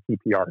that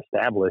VCPR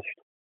established,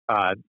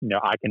 I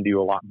can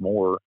do a lot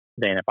more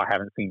than if I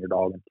haven't seen your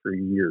dog in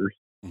 3 years.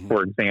 Mm-hmm.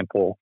 For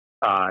example,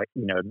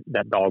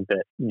 that dog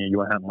that you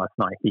went hunting last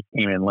night, he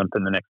came in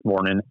limping the next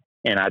morning,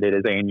 and I did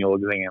his annual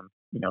exam,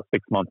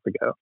 6 months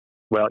ago.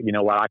 Well, you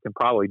know what? I can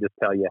probably just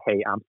tell you,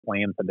 hey, I'm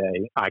slammed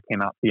today. I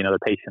cannot see another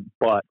patient,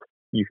 but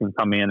you can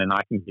come in and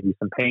I can give you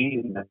some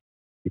pain.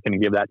 You can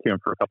give that to him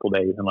for a couple of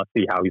days, and let's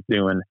see how he's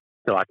doing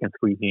till I can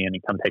squeeze in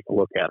and come take a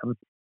look at him.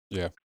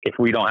 Yeah. If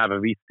we don't have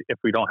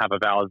a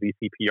valid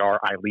VCPR,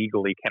 I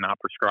legally cannot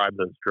prescribe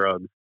those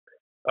drugs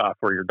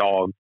for your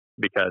dog,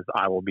 because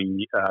I will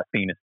be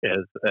seen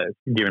as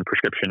giving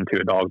prescription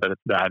to a dog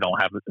that I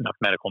don't have enough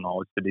medical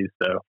knowledge to do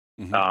so.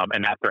 Mm-hmm.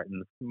 And that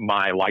threatens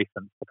my license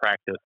to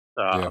practice.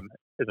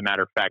 As a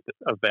matter of fact,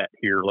 a vet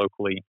here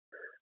locally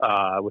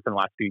within the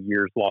last few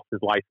years lost his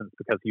license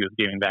because he was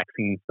giving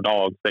vaccines to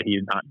dogs that he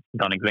had not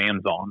done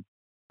exams on.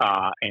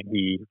 And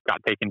he got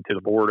taken to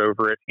the board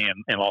over it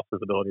and lost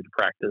his ability to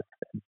practice.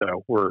 And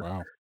so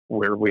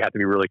we have to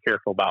be really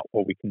careful about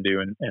what we can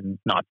do and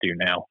not do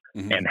now.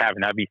 Mm-hmm. And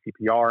having that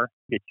VCPR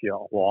gets you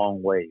a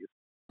long ways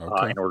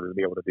in order to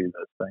be able to do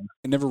those things.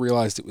 I never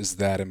realized it was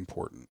that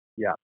important.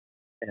 Yeah.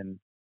 And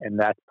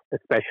that's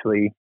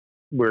especially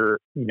we're,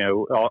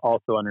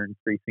 also under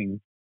increasing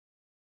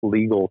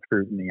legal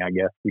scrutiny, I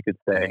guess you could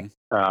say,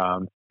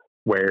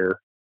 where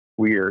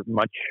we are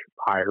much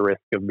higher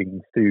risk of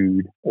being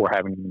sued or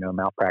having, a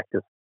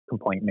malpractice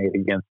complaint made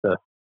against us.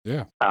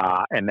 Yeah.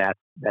 And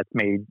that's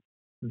made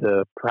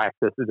the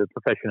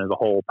profession as a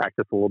whole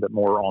practice a little bit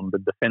more on the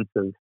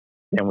defensive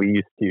than we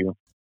used to.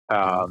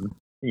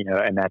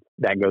 And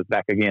that goes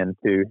back again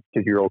to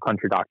your old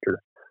country doctor.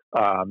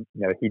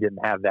 He didn't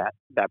have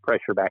that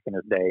pressure back in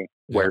his day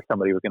where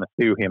somebody was going to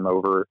sue him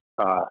over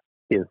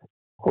his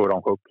quote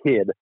unquote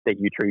kid that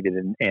you treated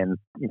and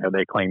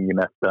they claim you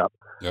messed up.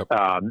 Yep.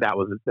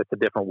 That's a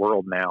different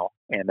world now,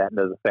 and that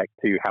does affect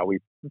too how we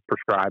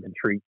prescribe and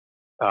treat,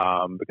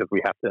 because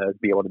we have to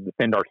be able to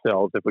defend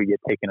ourselves if we get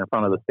taken in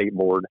front of the state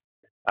board.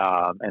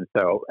 And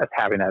so as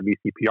having that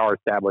VCPR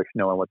established,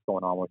 knowing what's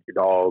going on with your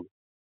dog,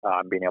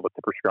 being able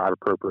to prescribe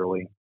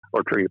appropriately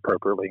or treat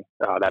appropriately,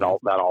 that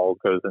all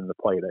goes into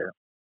play there.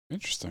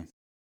 Interesting.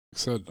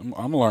 So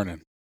I'm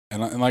learning.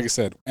 And like I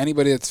said,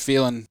 anybody that's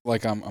feeling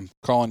like I'm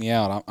calling you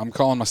out, I'm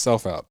calling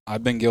myself out.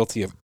 I've been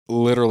guilty of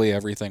literally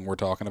everything we're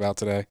talking about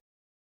today,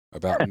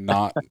 about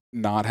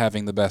not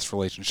having the best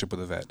relationship with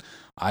a vet.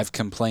 I've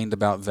complained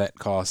about vet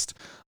cost.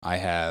 I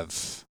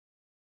have,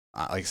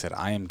 like I said,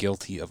 I am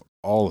guilty of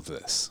all of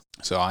this.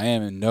 So I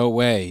am in no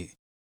way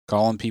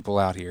calling people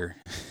out here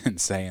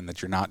and saying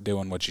that you're not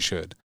doing what you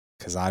should,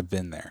 because I've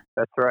been there.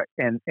 That's right.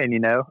 And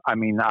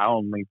I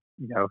only,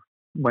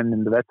 went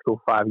into vet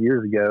school 5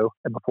 years ago,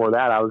 and before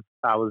that,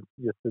 I was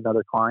just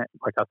another client,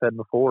 like I said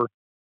before,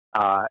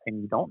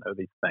 and you don't know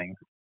these things.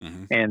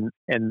 Mm-hmm.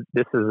 And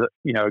this is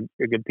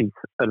a good piece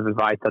of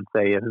advice I'd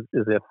say is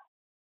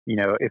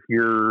if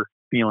you're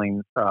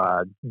feeling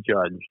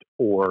judged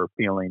or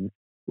feeling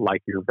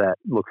like your vet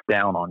looks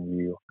down on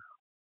you,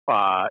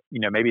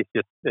 maybe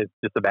it's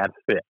just a bad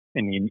fit,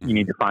 and you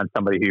need to find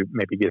somebody who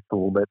maybe gets a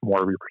little bit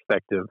more of your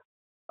perspective,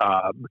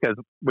 because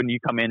when you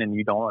come in and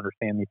you don't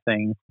understand these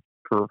things.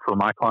 For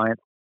my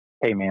clients,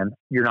 hey man,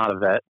 you're not a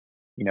vet.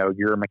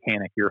 You're a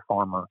mechanic. You're a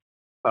farmer.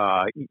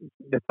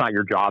 It's not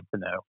your job to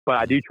know. But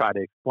I do try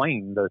to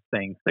explain those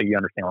things so you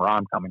understand where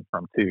I'm coming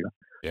from too.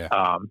 Yeah.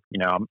 I'm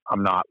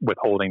not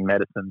withholding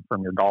medicine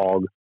from your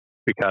dog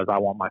because I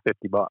want my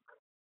 $50.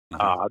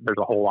 Mm-hmm. There's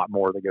a whole lot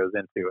more that goes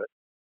into it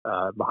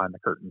behind the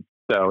curtain.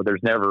 So there's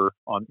never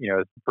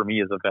for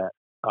me as a vet.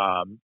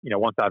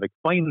 Once I've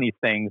explained these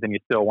things and you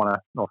still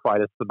want to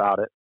fight us about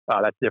it.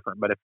 That's different.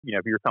 But if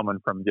you're coming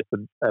from just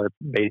a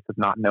base of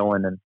not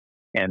knowing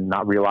and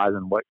not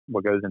realizing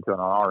what goes into it on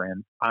our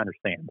end, I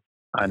understand.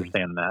 I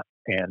understand that,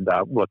 and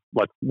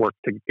let's work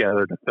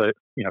together to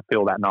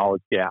fill that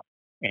knowledge gap.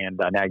 And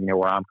now you know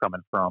where I'm coming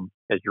from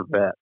as your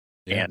vet,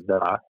 and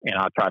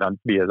I'll try to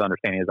be as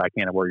understanding as I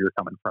can of where you're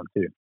coming from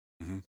too.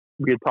 Mm-hmm.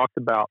 We had talked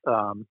about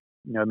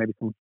maybe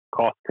some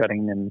cost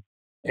cutting and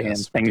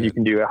things you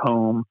can do at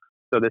home.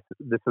 So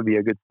this would be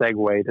a good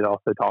segue to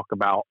also talk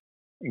about.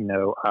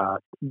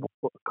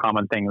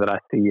 Common thing that I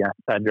see.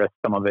 I addressed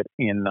some of it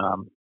in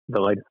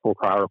the latest full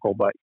article,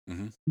 but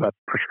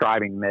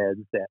prescribing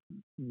meds that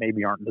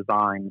maybe aren't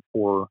designed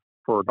for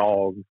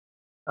dogs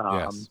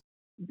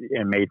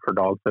and made for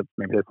dogs. So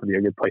maybe this would be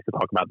a good place to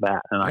talk about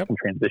that, and I can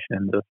transition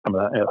into some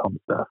of the at-home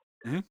stuff.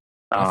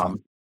 Mm-hmm.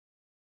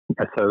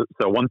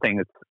 So one thing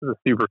that's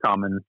super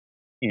common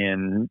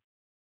in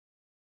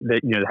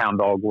the hound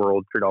dog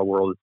world, tree dog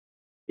world,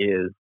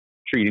 is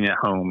treating at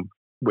home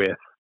with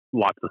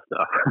lots of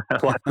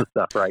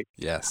stuff, right?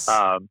 Yes.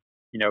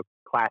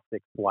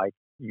 Classics like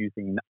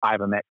using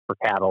Ivamex for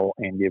cattle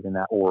and giving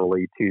that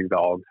orally to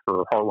dogs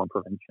for heartworm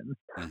prevention.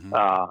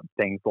 Mm-hmm.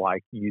 Things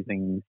like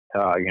using,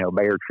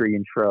 Bayer tree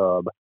and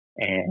shrub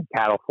and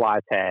cattle fly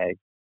tag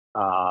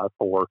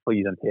for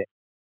fleas and ticks.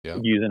 Yep.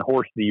 Using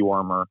horse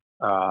dewormer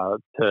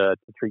to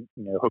treat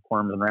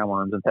hookworms and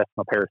roundworms and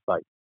intestinal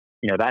parasites.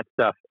 that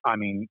stuff. I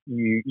mean,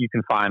 you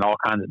can find all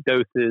kinds of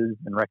doses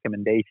and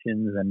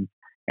recommendations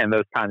and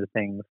those kinds of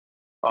things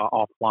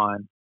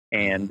offline.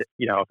 And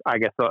I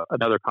guess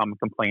another common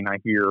complaint I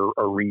hear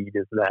or read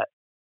is that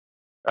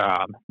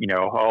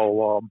oh,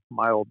 well,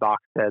 my old doc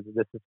says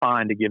this is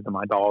fine to give to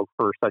my dog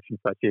for such and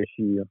such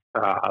issue,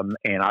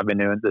 and I've been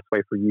doing it this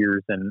way for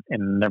years and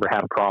never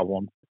had a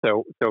problem.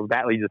 So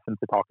that leads us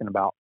into talking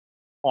about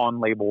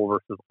on-label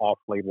versus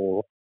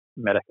off-label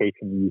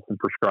medication use and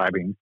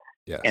prescribing.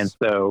 Yes. And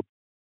so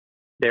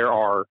there's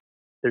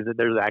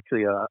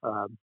actually a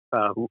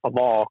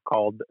law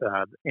called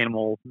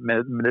Animal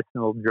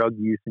Medicinal Drug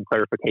Use and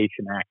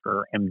Clarification Act,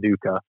 or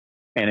MDUCA,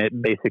 and it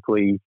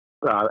basically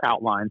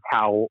outlines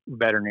how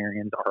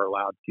veterinarians are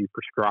allowed to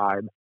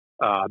prescribe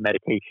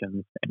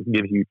medications and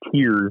gives you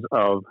tiers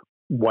of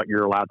what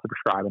you're allowed to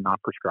prescribe and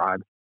not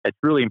prescribe. It's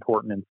really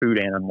important in food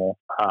animal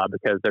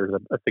because there's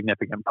a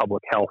significant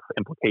public health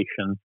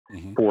implication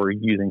for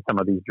using some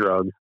of these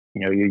drugs.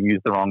 You use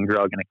the wrong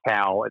drug in a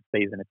cow, it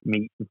stays in its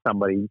meat, and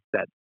somebody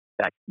that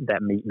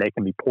meat, they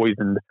can be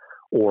poisoned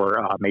or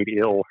made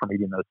ill from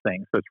eating those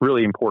things. So it's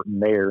really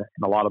important there,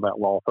 and a lot of that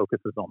law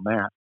focuses on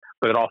that.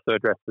 But it also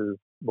addresses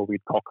what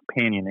we'd call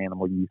companion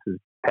animal uses,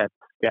 pets,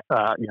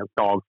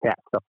 dogs,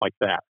 cats, stuff like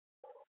that.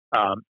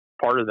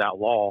 Part of that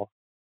law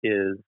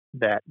is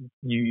that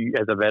you,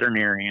 as a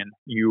veterinarian,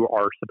 you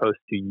are supposed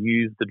to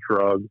use the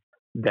drug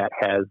that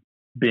has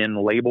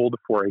been labeled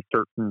for a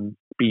certain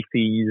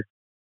species,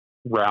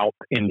 route,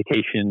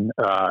 indication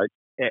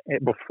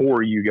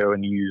before you go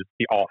and use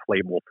the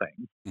off-label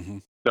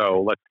thing.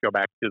 So let's go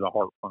back to the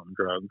heartworm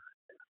drugs.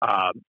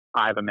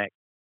 Ivomec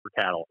for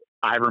cattle.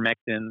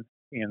 Ivermectin,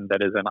 and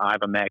that is an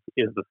Ivomec,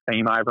 is the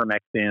same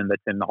ivermectin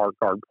that's in the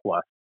HeartGuard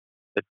Plus.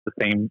 It's the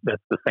same.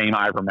 That's the same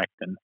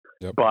ivermectin,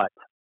 but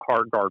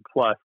HeartGuard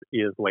Plus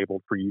is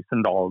labeled for use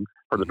in dogs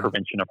for the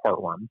prevention of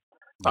heartworm.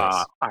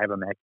 Yes.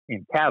 Ivomec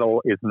in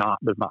cattle does not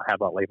have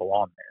that label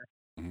on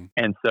there.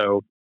 And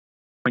so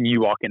when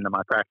you walk into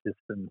my practice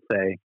and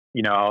say,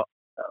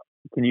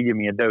 can you give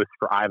me a dose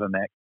for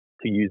Ivomec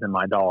to use in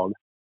my dog?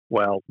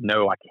 Well,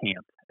 no, I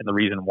can't. And the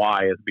reason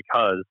why is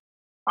because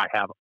I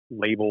have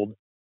labeled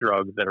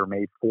drugs that are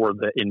made for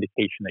the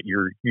indication that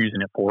you're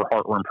using it for,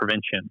 heartworm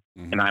prevention,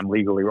 and I'm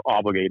legally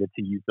obligated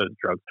to use those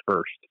drugs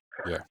first.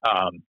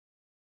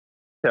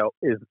 So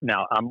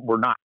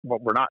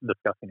what we're not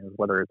discussing is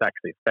whether it's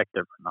actually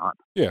effective or not.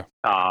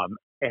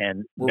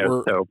 And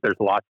so there's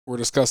a lot. We're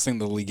discussing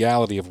the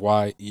legality of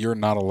why you're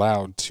not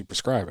allowed to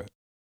prescribe it.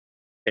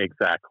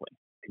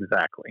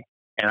 Exactly.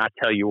 And I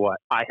tell you what,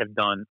 I have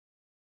done,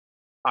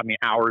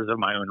 hours of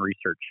my own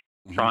research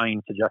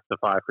trying to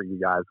justify for you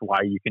guys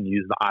why you can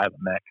use the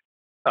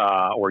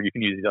Ivomec or you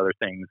can use these other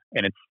things,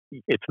 and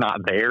it's not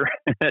there,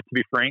 to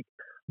be frank.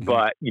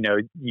 But you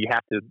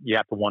have to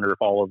wonder if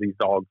all of these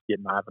dogs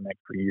getting Ivomec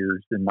for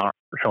years and not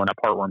showing up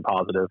heartworm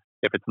positive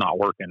if it's not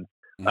working.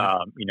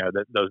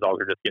 That those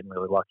dogs are just getting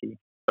really lucky.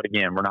 But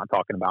again, we're not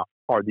talking about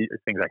are these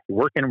things actually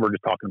working. We're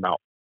just talking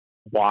about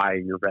why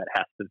your vet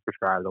has to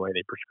prescribe the way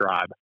they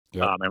prescribe,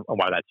 and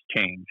why that's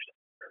changed.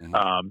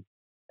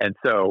 And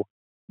so,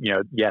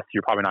 yes,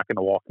 you're probably not going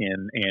to walk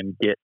in and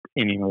get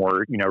any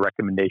more,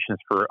 recommendations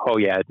for,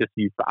 just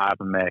use the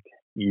Ivomec,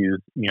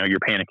 use, your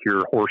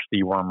Panacur horse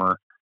dewormer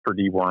for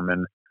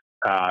deworming.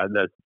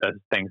 Those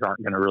things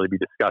aren't going to really be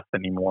discussed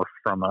anymore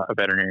from a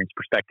veterinarian's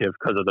perspective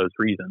because of those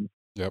reasons.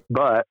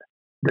 But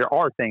there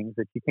are things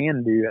that you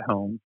can do at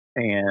home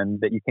and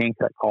that you can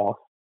cut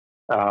costs,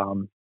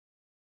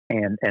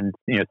 and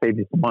save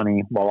you some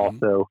money while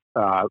also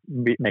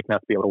making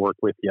us be able to work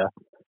with you.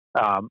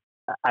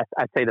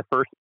 I'd say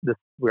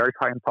we already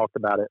kind of talked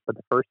about it, but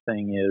the first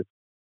thing is,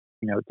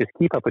 just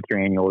keep up with your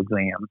annual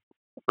exam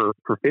for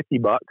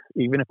 $50.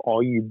 Even if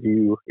all you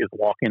do is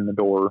walk in the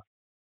door,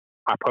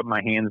 I put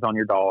my hands on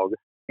your dog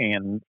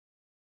and,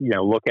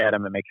 look at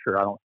him and make sure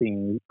I don't see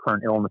any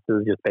current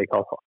illnesses. Just take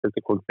off a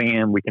physical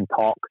exam. We can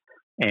talk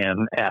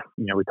and ask,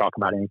 we talk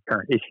about any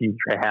current issues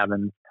you're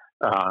having,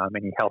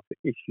 any health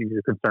issues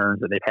or concerns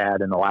that they've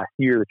had in the last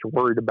year that you're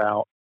worried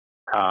about.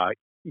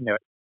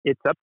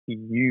 It's up to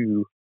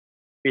you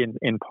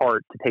in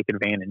part to take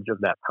advantage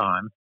of that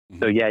time.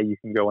 So you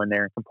can go in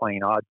there and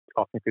complain, it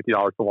cost me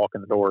 $50 to walk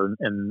in the door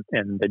and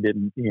they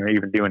didn't,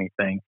 even do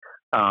anything.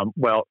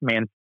 Well,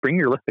 man, bring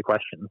your list of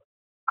questions.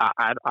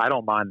 I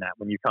don't mind that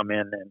when you come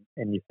in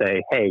and you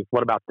say, hey,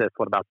 what about this?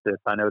 What about this?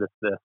 I noticed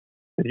this.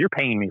 Because you're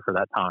paying me for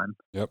that time.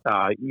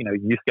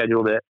 You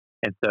scheduled it.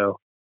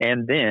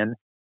 And then,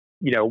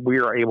 we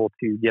are able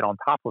to get on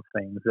top of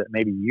things that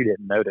maybe you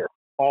didn't notice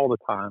all the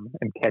time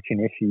and catching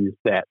issues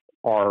that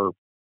are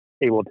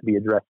able to be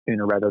addressed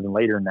sooner rather than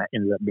later. And that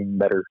ends up being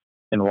better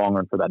in the long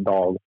run for that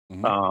dog.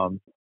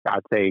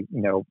 I'd say,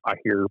 I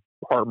hear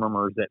heart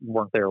murmurs that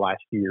weren't there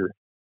last year.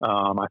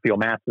 I feel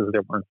masses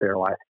that weren't there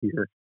last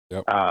year.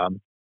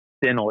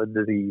 Dental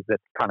disease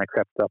that's kind of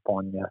crept up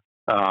on you.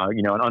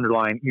 An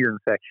underlying ear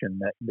infection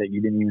that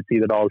you didn't even see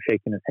the dog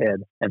shaking his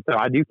head. And so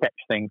I do catch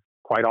things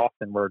quite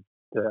often where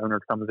the owner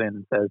comes in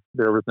and says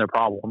there was no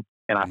problem,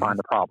 and I find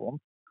a problem.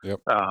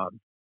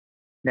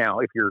 Now,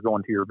 if you're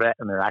going to your vet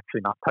and they're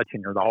actually not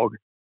touching your dog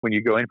when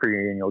you go in for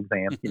your annual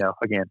exam,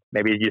 again,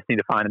 maybe you just need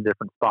to find a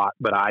different spot.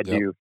 But I Yep.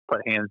 do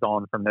put hands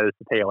on from nose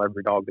to tail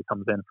every dog that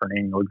comes in for an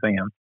annual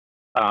exam.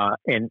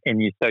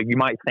 So you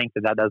might think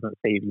that doesn't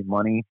save you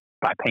money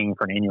by paying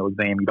for an annual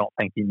exam you don't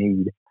think you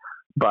need.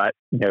 But,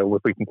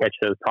 if we can catch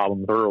those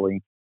problems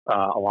early,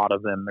 a lot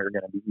of them are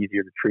going to be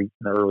easier to treat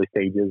in the early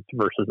stages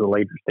versus the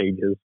later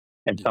stages.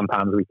 And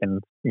sometimes we can,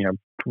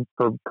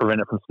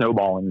 prevent it from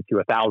snowballing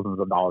to thousands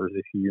of dollars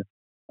issue,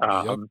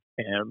 Yep.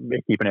 and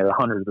keeping it at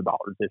hundreds of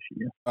dollars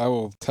issue. I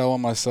will tell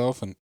on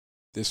myself, and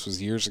this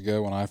was years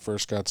ago when I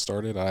first got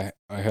started. I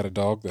had a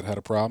dog that had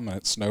a problem and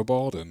it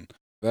snowballed, and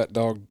that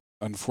dog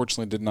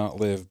unfortunately did not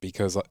live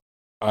because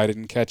I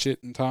didn't catch it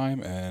in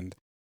time. And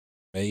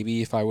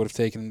maybe if I would have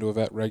taken him to a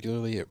vet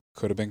regularly, it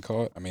could have been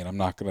caught. I mean, I'm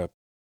not going to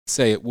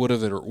say it would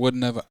have or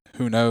wouldn't have.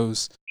 Who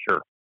knows?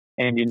 Sure.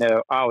 And,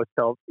 I always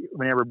tell,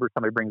 whenever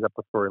somebody brings up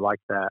a story like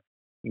that,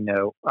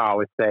 I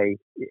always say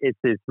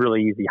it's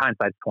really easy.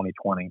 Hindsight's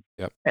 20/20.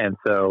 Yep. And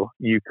so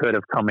you could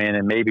have come in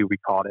and maybe we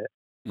caught it,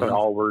 but Mhm.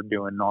 all we're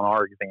doing on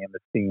our exam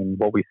is seeing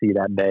what we see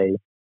that day.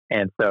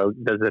 And so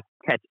does this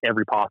catch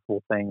every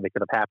possible thing that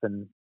could have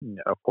happened?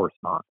 Of course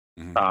not.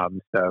 Mhm.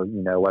 So,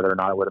 whether or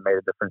not it would have made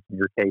a difference in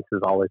your case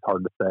is always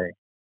hard to say.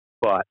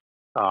 But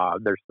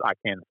I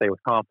can say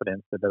with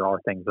confidence that there are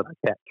things that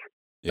I catch.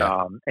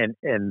 Yeah. And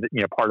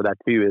part of that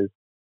too is,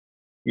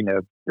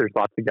 there's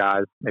lots of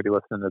guys maybe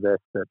listening to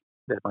this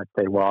that might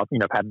say, well,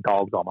 I've had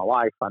dogs all my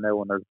life. I know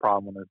when there's a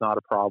problem, when there's not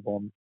a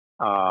problem.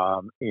 I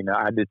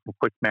did some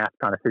quick math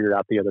trying to figure it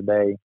out the other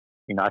day.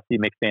 I see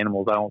mixed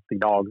animals. I don't see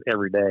dogs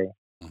every day,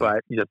 Mhm.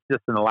 but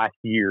just in the last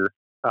year,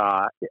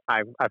 I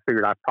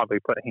figured I've probably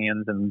put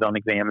hands and done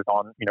exams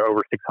on,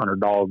 over 600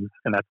 dogs.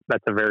 And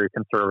that's a very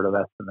conservative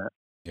estimate.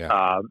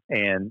 Yeah.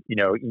 And,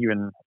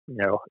 even,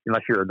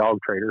 unless you're a dog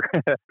trader,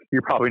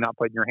 you're probably not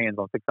putting your hands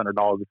on 600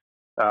 dogs,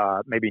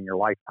 maybe in your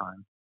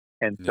lifetime.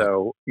 And Yeah.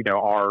 so,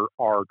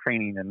 our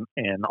training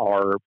and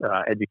our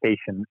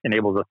education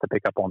enables us to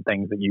pick up on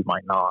things that you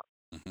might not,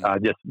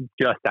 Mhm.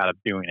 just out of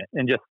doing it.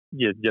 And just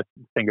the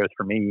thing goes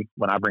for me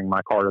when I bring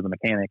my car to the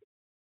mechanic.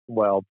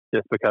 Well,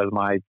 just because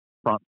my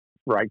front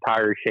right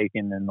tire is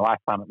shaking, and the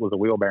last time it was a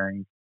wheel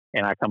bearing,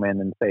 and I come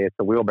in and say it's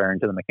a wheel bearing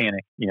to the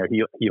mechanic,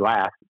 he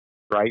laughs,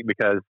 right?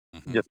 Because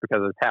Mhm. just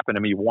because it's happened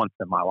to me once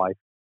in my life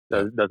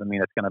Yeah. doesn't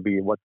mean it's going to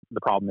be what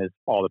the problem is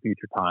all the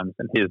future times.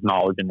 And his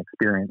knowledge and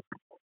experience,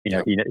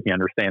 Yep. he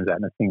understands that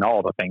and has seen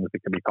all the things that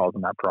could be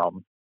causing that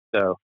problem.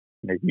 So,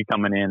 you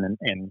coming in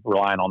and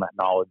relying on that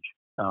knowledge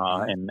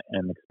Mhm.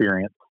 and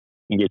experience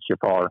can get you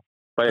far,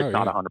 but Oh it's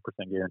not yeah.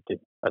 100% guaranteed.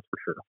 That's for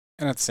sure.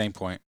 And at the same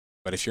point,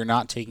 but if you're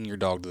not taking your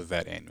dog to the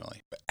vet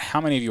annually, but how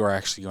many of you are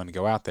actually going to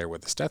go out there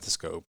with a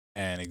stethoscope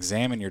and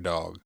examine your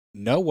dog,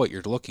 know what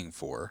you're looking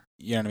for?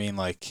 You know what I mean?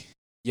 Like,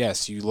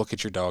 yes, you look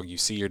at your dog, you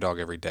see your dog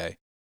every day,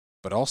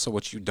 but also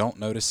what you don't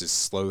notice is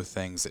slow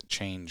things that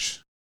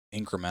change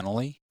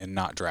incrementally and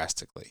not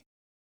drastically.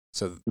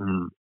 So,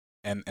 Mm-hmm.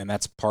 and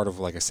that's part of,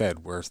 like I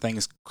said, where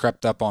things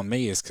crept up on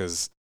me is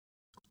because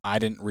I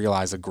didn't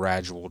realize a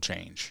gradual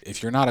change.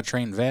 If you're not a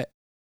trained vet,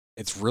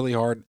 it's really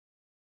hard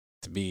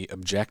to be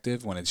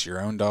objective when it's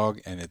your own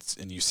dog and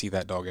you see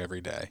that dog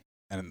every day.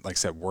 And like I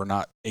said, we're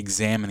not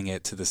examining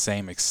it to the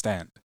same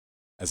extent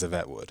as a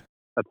vet would.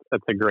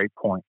 That's a great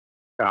point.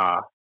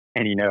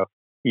 And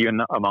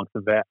even amongst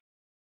the vets,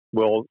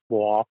 we'll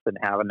often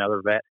have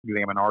another vet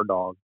examine our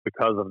dog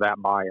because of that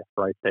bias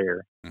right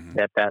there. Mm-hmm.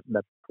 That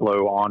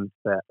slow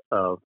onset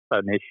of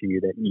an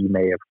issue that you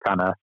may have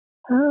kind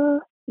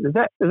of, is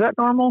that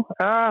normal?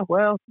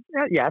 Well,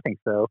 yeah, I think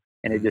so.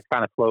 And Mm-hmm. it just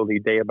kind of slowly,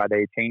 day by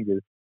day,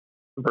 changes.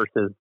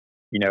 Versus,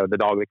 the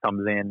dog that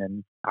comes in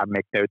and I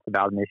make notes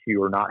about an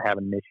issue or not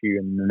having an issue,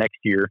 and the next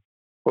year,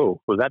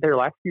 whoa, was that there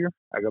last year?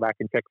 I go back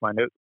and check my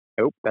notes.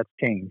 Nope, that's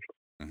changed.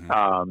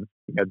 Mm-hmm.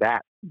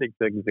 That's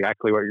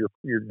exactly what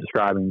you're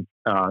describing.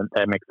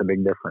 That makes a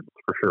big difference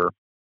for sure.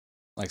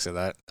 Like I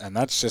said,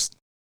 that's just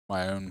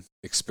my own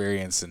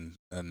experience, and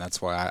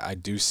that's why I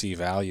do see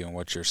value in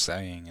what you're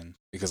saying, and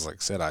because like I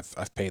said,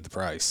 I've paid the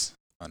price.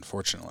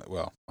 Unfortunately,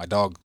 well, my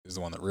dog is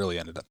the one that really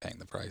ended up paying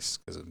the price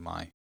because of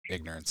my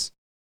ignorance,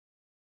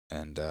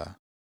 and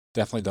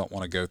definitely don't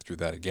want to go through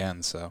that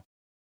again. So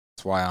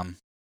that's why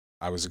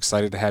I was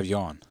excited to have you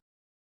on.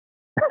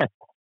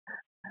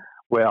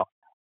 Well,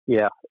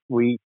 yeah,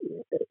 we,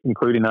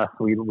 including us,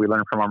 we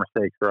learn from our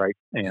mistakes, right?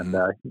 And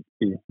Mm-hmm.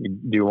 you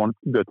do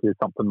go through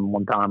something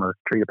one time or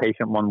treat a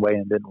patient one way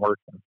and it didn't work,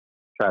 and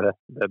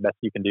the best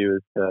you can do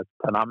is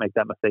to not make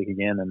that mistake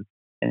again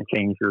and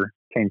change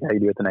how you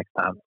do it the next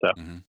time. So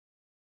Mm-hmm.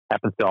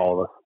 happens to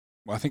all of us.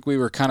 Well, I think we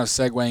were kind of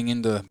segueing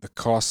into the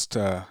cost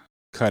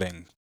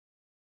cutting.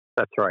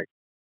 That's right.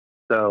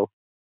 So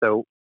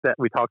that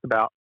we talked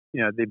about,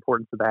 the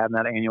importance of having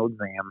that annual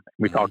exam.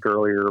 We Mm-hmm. talked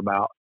earlier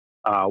about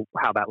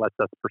how that lets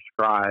us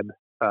prescribe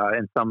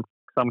in some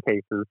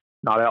cases,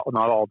 not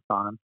all the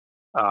time.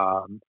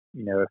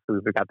 If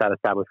we've got that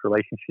established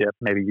relationship,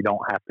 maybe you don't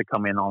have to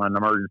come in on an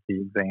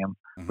emergency exam,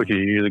 Mm-hmm. which is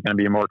usually going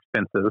to be more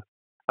expensive.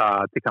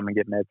 to come and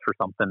get meds for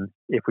something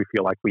if we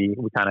feel like we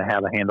kind of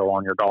have a handle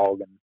on your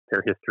dog and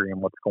their history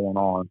and what's going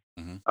on.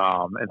 And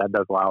that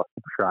does allow us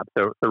to prescribe.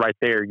 So right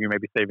there, you may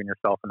be saving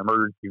yourself an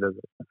emergency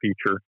visit in the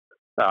future,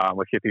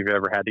 which if you've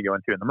ever had to go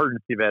into an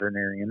emergency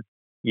veterinarian,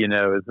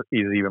 is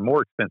even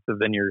more expensive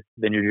than your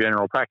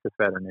general practice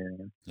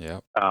veterinarian.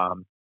 Yeah.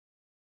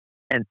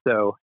 And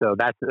so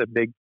that's a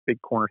big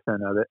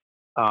cornerstone of it.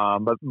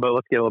 But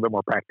let's get a little bit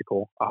more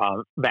practical.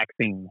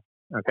 Vaccines.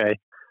 Okay.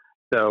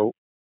 So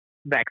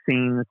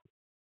vaccines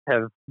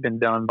have been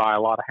done by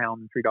a lot of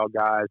hound and tree dog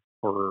guys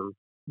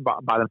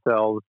by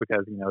themselves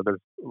because,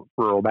 there's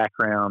rural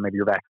background. Maybe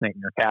you're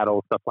vaccinating your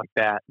cattle, stuff like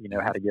that,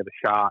 how to give a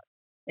shot.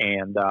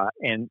 And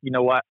you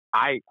know what?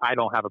 I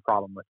don't have a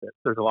problem with it.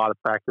 There's a lot of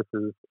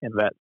practices in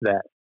vets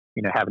that,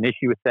 have an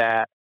issue with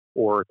that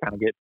or kind of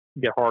get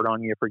hard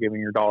on you for giving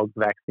your dogs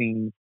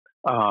vaccines.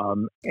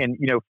 And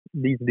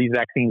these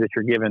vaccines that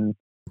you're given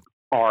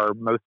are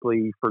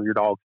mostly for your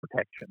dog's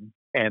protection.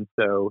 And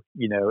so,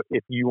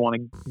 if you want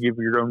to give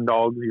your own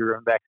dogs your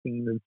own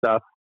vaccines and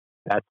stuff,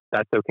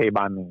 that's okay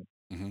by me.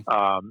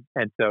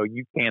 And so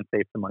you can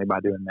save some money by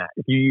doing that.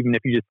 Even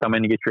if you just come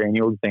in and get your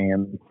annual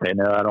exam and say,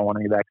 no, I don't want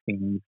any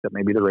vaccines, except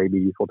maybe the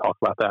rabies. We'll talk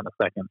about that in a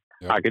second.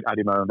 Yep. I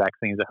do my own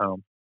vaccines at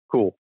home.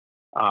 Cool.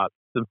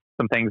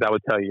 Some things I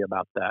would tell you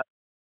about that.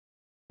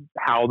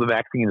 How the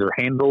vaccines are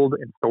handled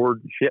and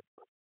stored and shipped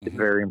is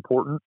very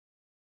important.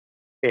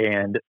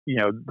 And,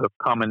 the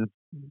common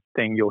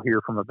thing you'll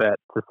hear from a vet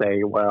to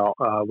say, well,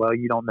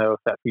 you don't know if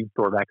that feed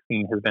store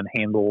vaccine has been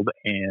handled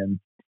and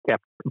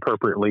kept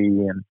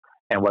appropriately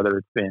and whether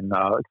it's been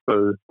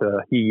exposed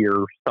to heat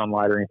or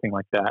sunlight or anything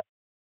like that.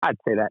 I'd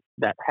say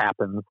that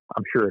happens.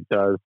 I'm sure it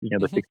does.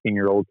 The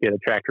 16-year-old kid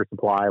at Tractor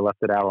Supply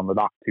left it out on the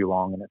dock too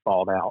long and it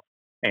thawed out,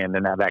 and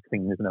then that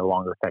vaccine is no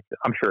longer effective.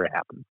 I'm sure it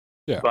happens.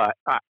 Yeah. But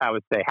I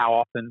would say how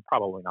often?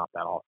 Probably not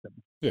that often.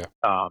 Yeah.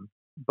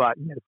 But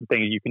some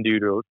things you can do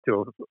to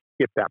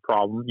skip that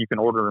problem. You can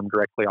order them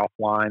directly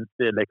offline.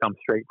 They come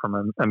straight from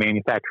a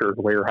manufacturer's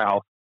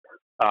warehouse,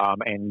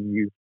 and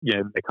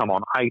they come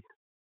on ice.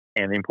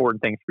 And the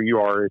important things for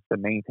you is to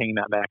maintain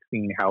that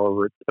vaccine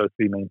however it's supposed to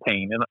be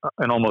maintained.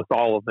 And almost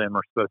all of them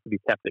are supposed to be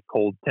kept at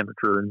cold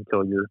temperature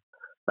until you're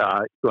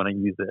going to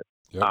use it.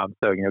 Yep.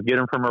 So, get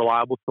them from a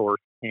reliable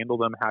source, handle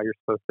them how you're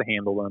supposed to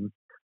handle them.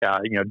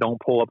 Don't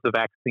pull up the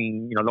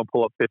vaccine, don't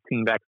pull up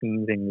 15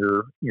 vaccines in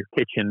your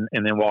kitchen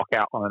and then walk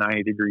out on a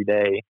 90-degree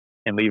day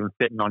and leave them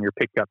sitting on your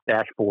pickup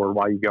dashboard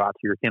while you go out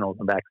to your kennels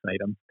and vaccinate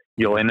them.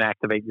 You'll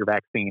inactivate your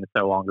vaccine. It's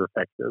no longer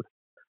effective.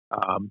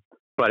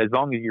 But as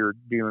long as you're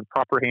doing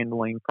proper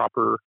handling,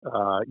 proper,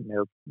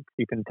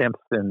 keeping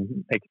temps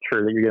and making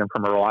sure that you're getting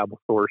from a reliable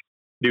source,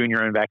 doing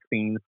your own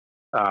vaccines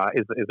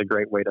is a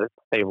great way to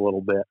save a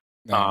little bit.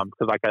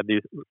 Because like I do,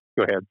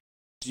 go ahead.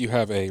 Do you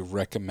have a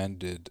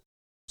recommended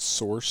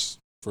source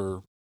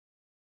for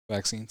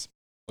vaccines?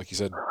 Like you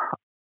said,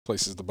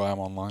 places to buy them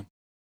online?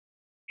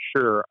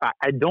 Sure.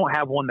 I don't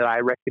have one that I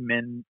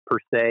recommend per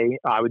se.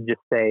 I would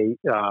just say,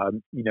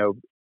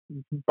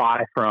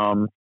 buy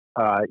from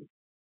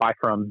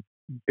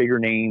bigger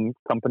name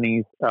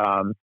companies,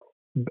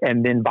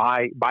 and then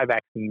buy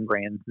vaccine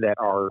brands that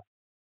are,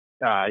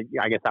 I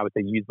guess I would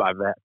say used by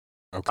vets.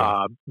 Okay.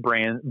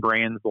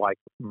 Brands like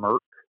Merck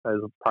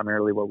is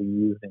primarily what we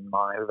use in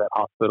my vet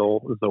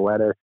hospital.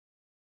 Zoetis,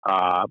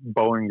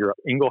 Boehringer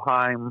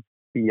Ingelheim,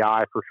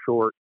 BI for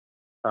short.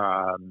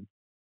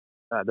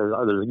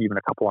 There's even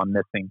a couple I'm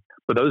missing,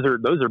 but those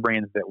are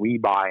brands that we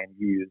buy and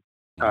use.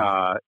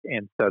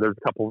 And so there's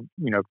a couple,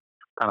 kind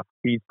of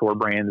feed store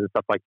brands and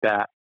stuff like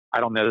that. I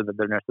don't know that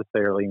they're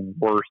necessarily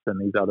worse than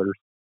these others,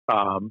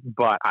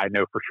 but I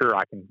know for sure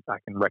I can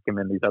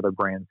recommend these other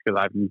brands because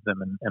I've used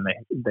them and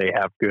they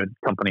have good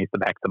companies to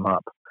back them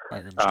up.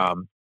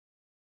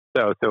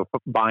 So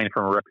buying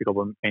from a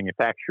reputable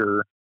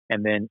manufacturer,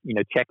 and then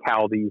check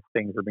how these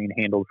things are being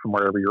handled from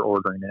wherever you're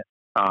ordering it.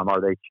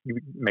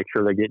 You make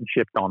sure they're getting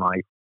shipped on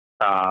ice.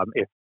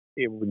 If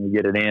when you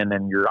get it in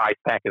and your ice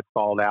pack is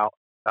thawed out,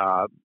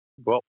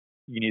 well,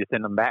 you need to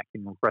send them back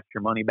and request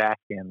your money back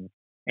and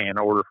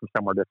order from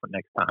somewhere different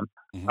next time.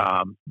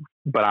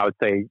 But I would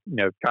say,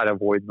 try to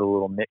avoid the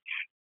little niche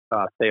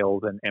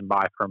sales and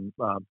buy from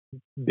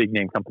big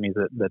name companies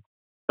that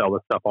sell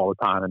this stuff all the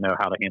time and know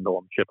how to handle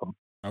them, ship them.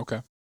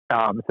 Okay.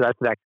 So that's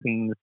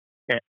vaccines.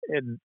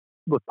 And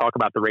let's talk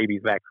about the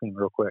rabies vaccine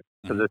real quick,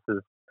 because this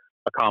is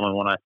a common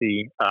one I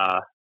see,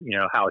 how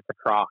it's a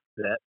crock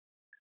that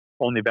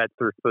only vets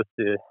are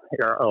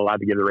allowed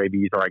to give the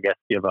rabies, or I guess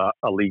give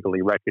a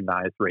legally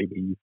recognized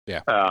rabies.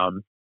 Yeah.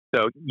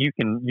 So you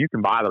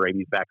can buy the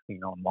rabies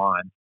vaccine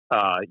online.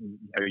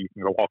 You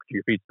can go walk to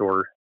your feed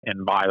store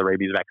and buy the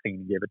rabies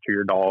vaccine and give it to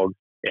your dog.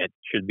 It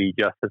should be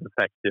just as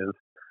effective.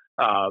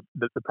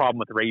 The problem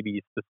with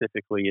rabies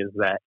specifically is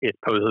that it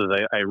poses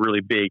a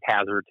really big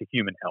hazard to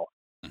human health.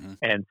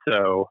 And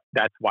so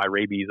that's why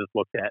rabies is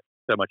looked at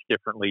so much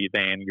differently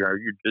than your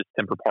just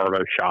temper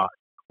parvo shot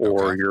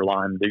or your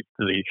Lyme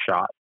disease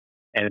shot.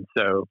 And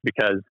so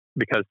because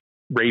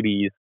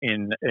rabies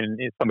in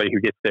somebody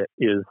who gets it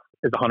is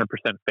 100%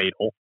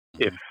 fatal.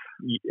 If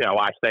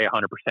I say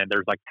 100%,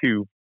 there's like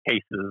 2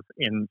 cases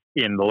in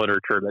the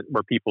literature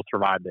where people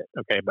survived it.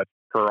 Okay, but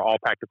for all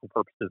practical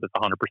purposes, it's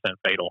 100%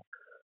 fatal.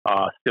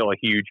 Still a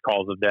huge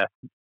cause of death.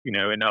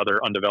 In other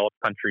undeveloped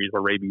countries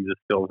where rabies is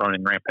still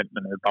running rampant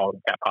in their dog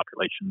and cat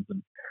populations,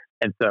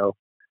 and so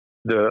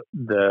the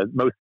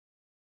most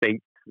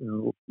states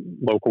and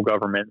local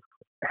governments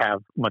have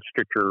much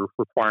stricter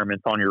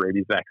requirements on your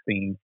rabies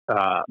vaccine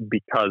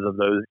because of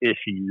those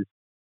issues,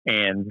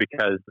 and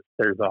because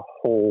there's a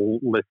whole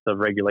list of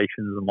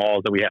regulations and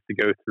laws that we have to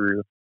go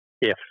through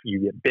if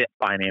you get bit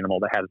by an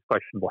animal that has a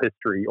questionable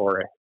history or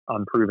an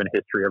unproven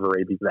history of a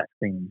rabies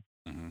vaccine.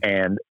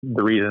 And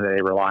the reason that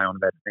they rely on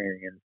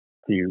veterinarians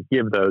to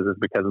give those is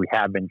because we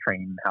have been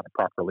trained how to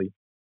properly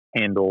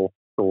handle,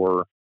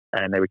 store,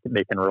 and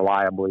they can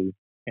reliably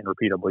and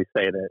repeatedly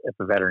say that if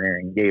a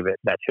veterinarian gave it,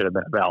 that should have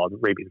been a valid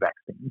rabies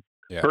vaccine.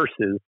 Yeah.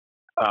 Versus,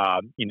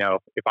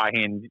 if I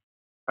hand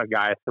a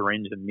guy a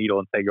syringe and needle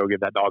and say, go give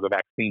that dog a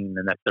vaccine,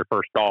 and that's their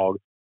first dog,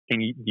 do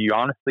you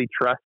honestly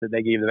trust that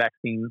they gave the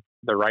vaccine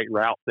the right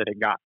route, that it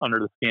got under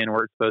the skin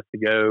where it's supposed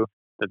to go,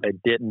 that they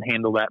didn't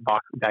handle that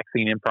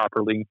vaccine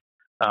improperly?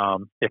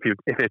 If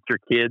it's your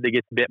kid that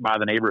gets bit by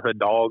the neighborhood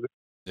dog,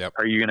 yep,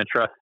 are you going to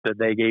trust that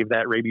they gave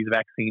that rabies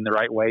vaccine the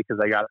right way because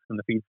they got it from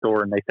the feed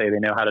store and they say they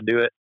know how to do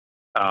it?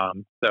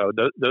 So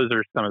those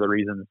are some of the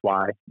reasons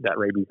why that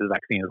rabies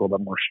vaccine is a little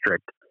bit more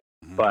strict.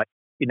 But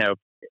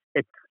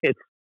it's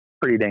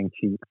pretty dang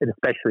cheap, and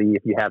especially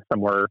if you have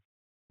somewhere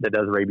that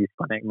does rabies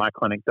clinic. My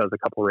clinic does a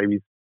couple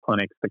rabies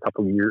clinics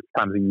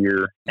times a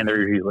year, and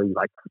they're usually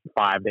like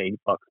 $5 to $8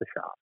 a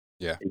shot.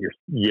 Yeah,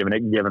 you're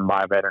given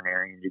by a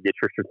veterinarian. You get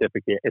your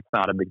certificate. It's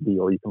not a big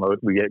deal.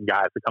 We get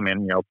guys to come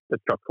in, a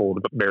truck full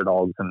of bear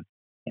dogs,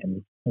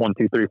 and 1,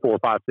 2, 3, 4,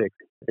 5, 6.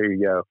 There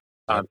you go.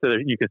 So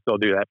you can still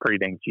do that pretty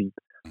dang cheap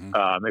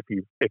if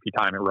you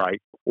time it right,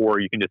 or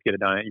you can just get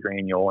it done at your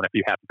annual. And if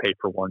you have to pay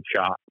for one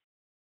shot,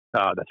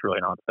 that's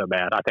really not so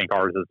bad. I think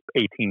ours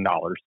is $18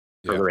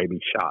 for the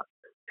rabies shot.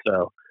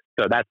 So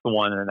that's the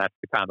one, and that's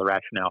the kind of the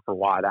rationale for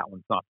why that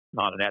one's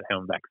not an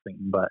at-home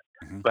vaccine. But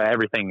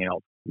everything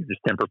else,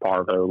 just temper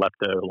parvo,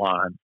 lepto,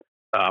 Lyme,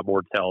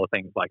 Bordetella,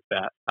 things like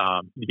that.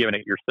 You're giving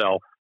it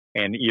yourself,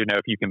 and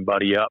if you can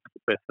buddy up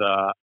with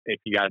if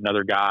you got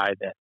another guy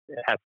that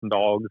has some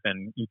dogs,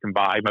 and you can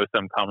buy, most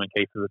of them come in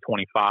cases of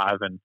 25,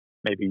 and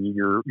maybe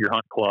your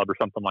hunt club or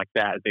something like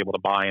that is able to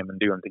buy them and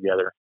do them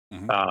together.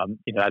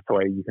 That's the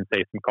way you can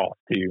save some cost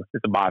too,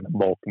 is to buy them in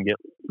bulk and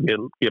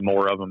get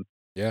more of them.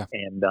 Yeah,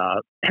 and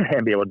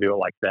be able to do it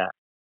like that.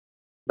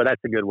 But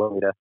that's a good way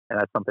to, and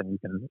that's something you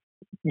can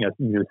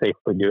you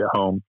safely do at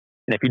home.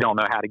 And if you don't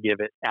know how to give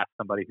it, ask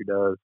somebody who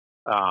does.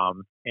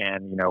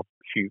 And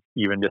shoot,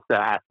 even just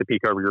ask to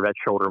peek over your vet's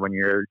shoulder when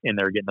you're in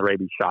there getting the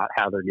rabies shot,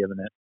 how they're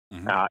giving it.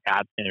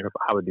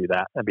 I would do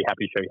that. I'd be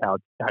happy to show you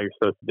how you're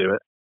supposed to do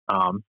it.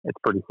 It's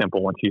pretty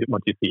simple once you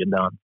see it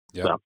done.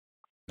 Yeah, so.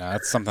 No,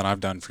 that's something I've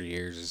done for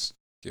years, is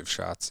give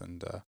shots,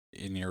 and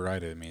you're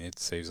right. I mean, it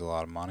saves a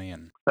lot of money.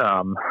 And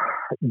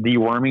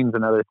deworming is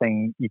another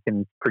thing you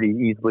can pretty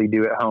easily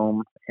do at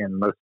home, and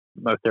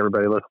most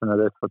everybody listening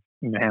to this with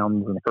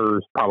hounds and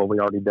curs probably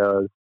already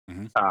does.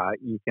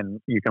 You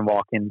can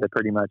walk into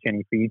pretty much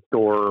any feed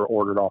store,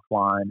 order it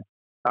offline,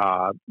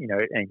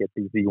 and get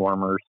these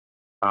dewormers.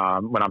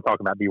 When I'm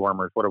talking about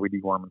dewormers, what are we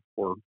deworming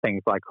for?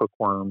 Things like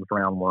hookworms,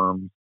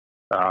 roundworms,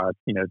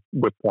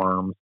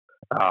 whipworms,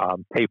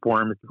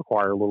 tapeworms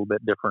require a little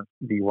bit different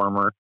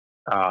dewormer.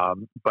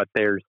 But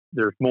there's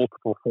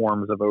multiple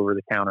forms of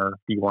over-the-counter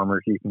dewormers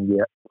you can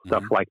get.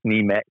 Stuff like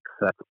Nemex,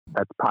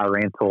 that's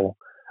Pyrantel,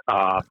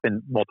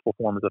 multiple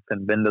forms of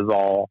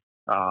fenbendazole.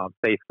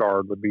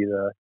 Safeguard would be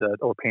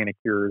or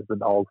Panicure is the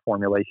dog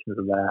formulations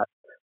of that.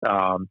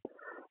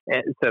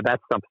 And so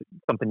that's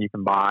something you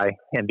can buy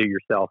and do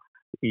yourself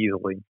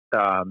easily.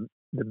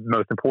 The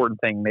most important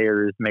thing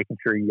there is making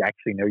sure you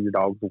actually know your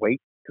dog's weight,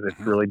 because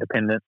it's really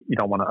dependent. You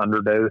don't want to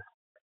underdose.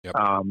 Yep.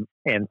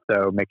 And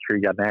so make sure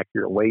you got an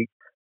accurate weight.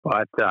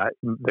 But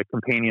the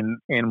Companion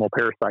Animal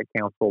Parasite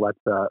Council,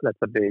 that's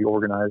a big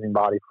organizing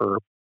body for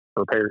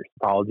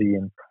parasitology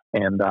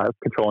and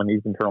controlling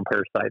these internal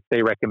parasites.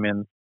 They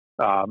recommend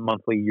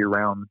monthly,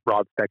 year-round,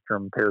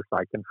 broad-spectrum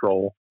parasite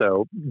control.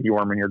 So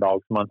deworming your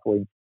dogs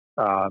monthly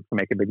can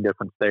make a big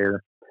difference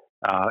there.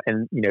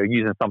 And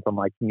using something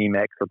like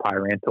Nemex or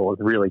Pyrantel is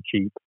really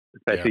cheap,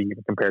 especially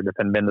even compared to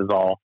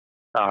fenbendazole.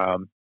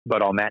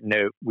 But on that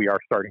note, we are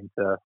starting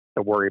to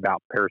worry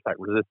about parasite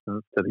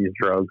resistance to these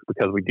drugs,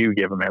 because we do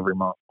give them every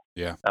month.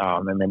 Yeah.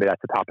 And maybe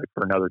that's a topic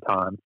for another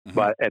time.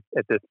 But at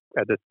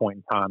this point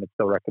in time, it's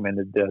still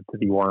recommended to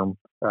deworm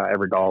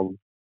every dog on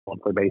a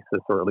monthly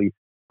basis, or at least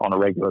on a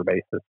regular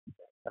basis.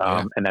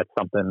 And that's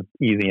something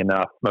easy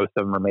enough. Most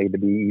of them are made to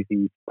be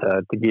easy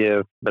to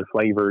give. They're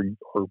flavored,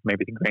 or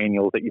maybe the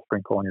granules that you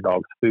sprinkle on your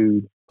dog's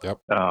food. Yep.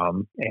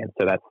 And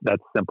so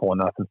that's simple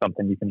enough, and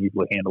something you can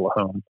easily handle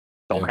at home.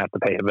 Don't have to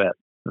pay a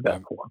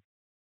vet for.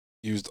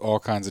 Used all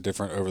kinds of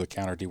different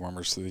over-the-counter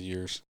dewormers through the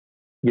years.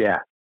 Yeah.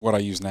 What I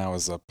use now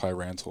is a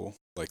Pyrantel,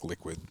 like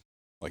liquid,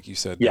 like you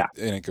said. Yeah.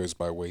 And it goes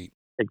by weight.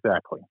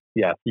 Exactly.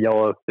 Yeah.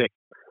 Yellow, thick,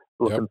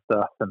 looking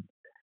stuff,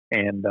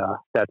 and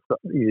that's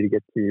easy to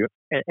get to.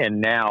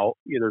 And now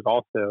there's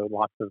also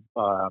lots of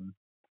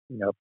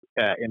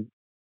in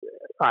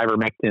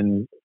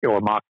ivermectin or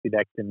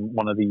moxidectin,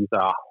 one of these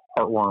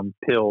heartworm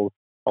pills.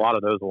 A lot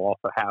of those will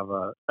also have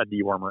a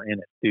dewormer in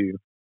it too.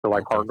 So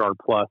like HeartGuard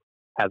Plus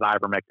has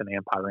ivermectin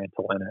and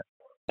pyrantel in it.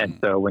 And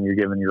so when you're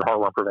giving your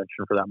heartworm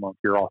prevention for that month,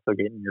 you're also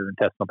getting your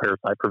intestinal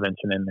parasite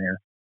prevention in there.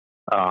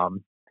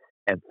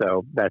 And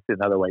so that's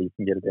another way you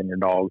can get it in your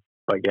dog.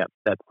 But yeah,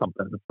 that's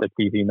something that's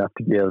easy enough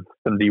to give,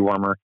 some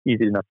dewormer,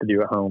 easy enough to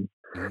do at home.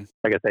 Mm-hmm.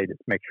 Like I say,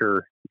 just make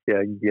sure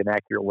you get an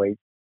accurate weight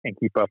and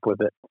keep up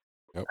with it.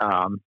 Yep.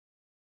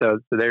 So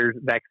there's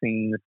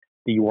vaccines,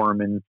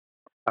 deworming,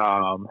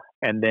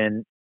 and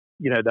then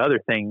the other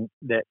thing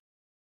that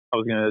I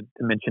was going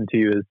to mention to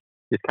you is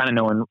just kind of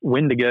knowing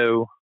when to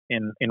go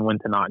and when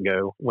to not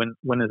go.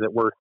 When is it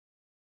worth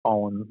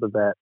calling the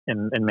vet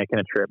and making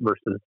a trip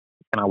versus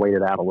can I wait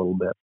it out a little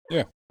bit?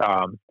 Yeah.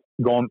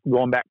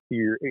 Going back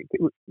to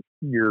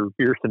your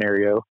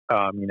scenario,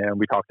 and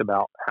we talked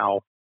about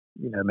how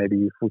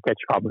maybe if we catch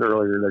problems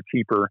earlier, they're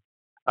cheaper.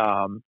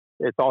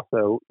 It's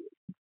also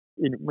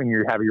when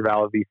you have your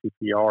valid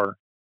VCPR,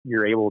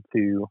 you're able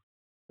to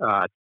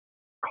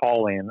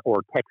call in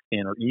or text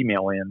in or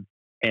email in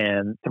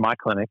and to my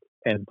clinic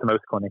and to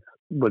most clinics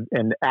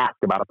and ask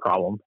about a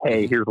problem.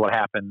 Hey, here's what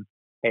happened.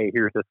 Hey,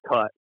 here's this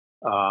cut.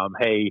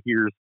 Hey,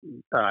 here's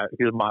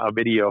a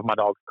video of my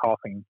dog's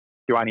coughing.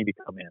 Do I need to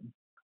come in?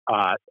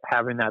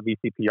 Having that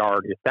VCPR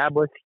already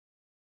established,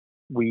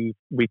 we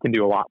can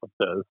do a lot with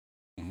those.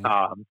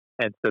 Mm-hmm.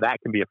 And so that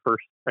can be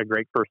a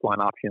great first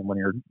line option when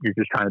you're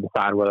just trying to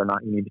decide whether or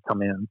not you need to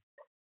come in.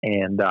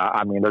 And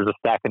there's a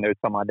stack of notes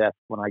on my desk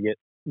when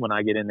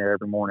I get in there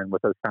every morning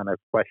with those kind of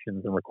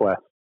questions and requests.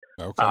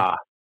 Okay.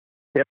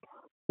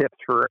 Tips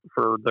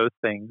for those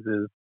things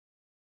is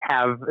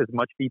have as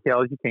much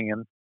detail as you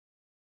can.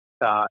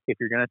 If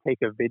you're going to take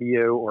a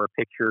video or a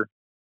picture,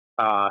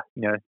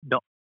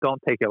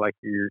 don't take it like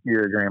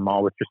you're a grandma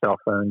with your cell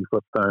phone, your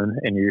flip phone,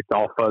 and you're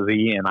all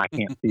fuzzy and I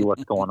can't see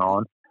what's going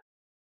on.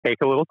 Take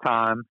a little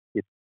time,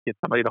 get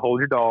somebody to hold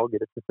your dog,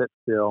 get it to sit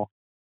still,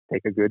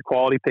 take a good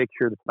quality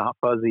picture that's not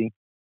fuzzy,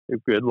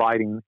 good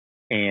lighting,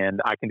 and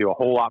I can do a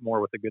whole lot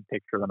more with a good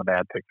picture than a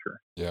bad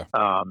picture. Yeah.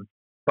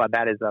 But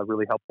that is a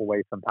really helpful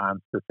way sometimes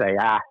to say,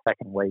 that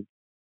can wait,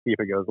 see if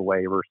it goes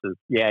away versus,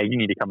 you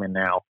need to come in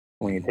now.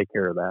 We need to take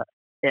care of that.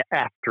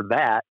 After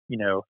that,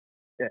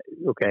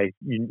 okay,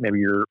 maybe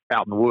you're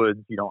out in the woods,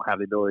 you don't have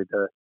the ability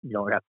to, you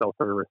don't have cell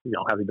service, you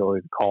don't have the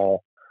ability to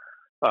call,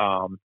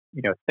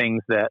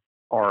 things that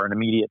are an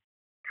immediate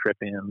trip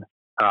in.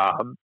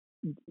 A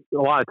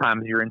lot of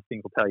times your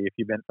instinct will tell you if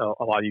you've been,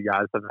 a lot of you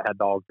guys have had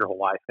dogs your whole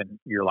life and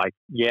you're like,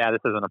 this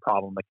isn't a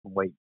problem that can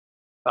wait.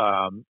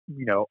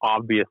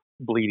 Obvious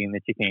bleeding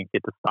that you can't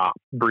get to stop,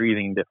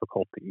 breathing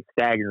difficulty,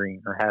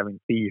 staggering or having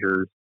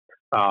seizures,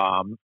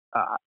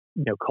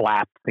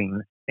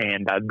 collapsing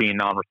and being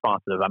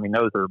non-responsive. I mean,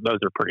 those are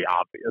pretty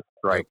obvious,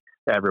 right?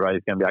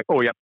 Everybody's going to be like,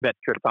 oh, yep, vet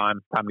trip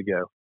time to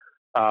go.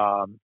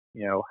 How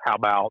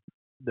about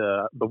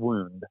the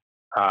wound?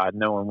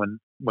 Knowing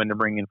when to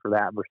bring in for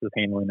that versus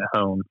handling at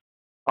home.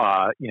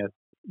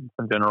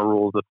 Some general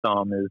rules of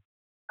thumb is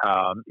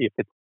if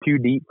it's too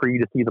deep for you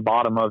to see the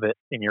bottom of it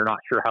and you're not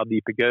sure how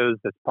deep it goes,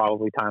 that's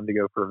probably time to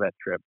go for a vet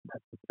trip.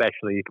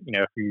 Especially,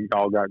 if your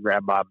dog got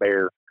grabbed by a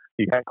bear,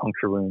 you got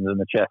puncture wounds in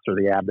the chest or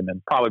the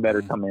abdomen, probably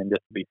better come in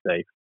just to be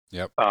safe.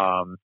 Yep.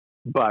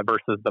 But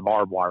versus the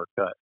barbed wire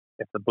cut,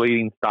 if the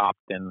bleeding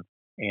stopped and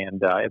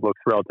it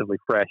looks relatively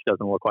fresh,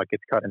 doesn't look like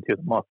it's cut into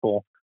the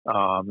muscle,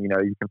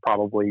 you can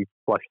probably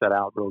flush that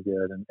out real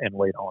good and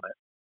wait on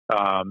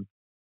it.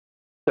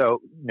 So,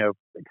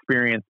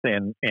 experience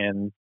and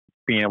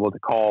being able to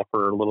call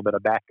for a little bit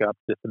of backup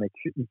just to make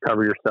sure you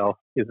cover yourself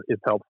is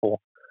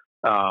helpful.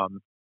 But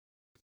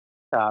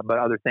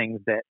other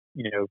things that,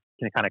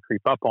 can kind of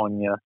creep up on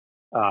you,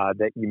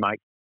 that you might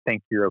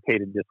think you're okay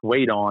to just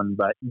wait on,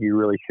 but you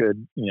really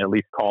should, at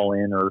least call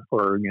in or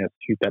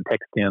shoot that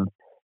text in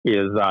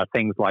is,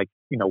 things like,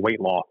 weight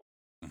loss.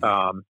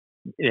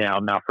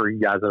 Now for you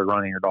guys that are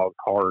running your dogs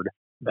hard,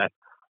 that's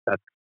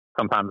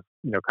sometimes,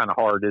 kind of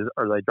hard.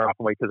 Are they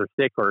dropping weight because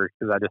they're sick or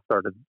because I just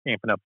started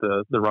amping up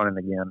the running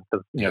again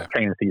because,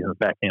 training season's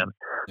back in.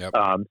 Yep.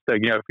 So,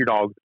 if your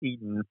dog's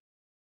eating,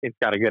 it's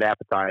got a good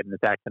appetite and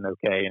it's acting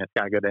okay and it's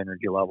got good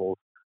energy levels,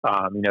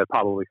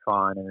 probably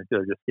fine and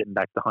they're just getting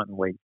back to hunting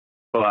weight.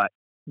 But,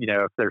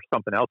 if there's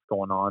something else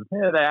going on,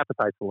 the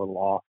appetite's a little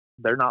off.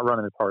 They're not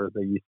running as hard as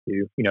they used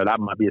to. That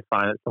might be a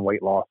sign that some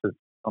weight loss is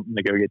something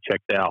to go get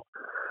checked out.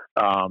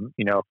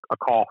 A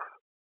cough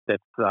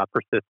that's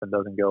persistent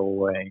doesn't go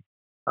away.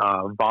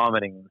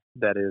 Vomiting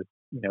that is,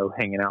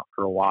 hanging out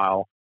for a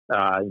while.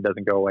 It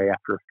doesn't go away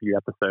after a few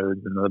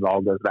episodes and the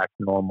dog goes back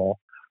to normal.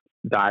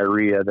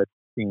 Diarrhea that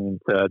seems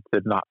to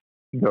not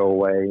go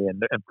away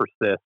and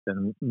persist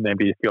and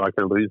maybe you feel like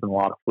they're losing a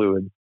lot of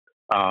fluids.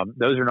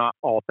 Those are not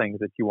all things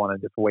that you want to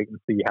just wait and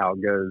see how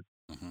it goes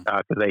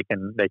because they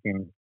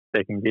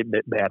can get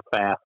bad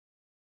fast.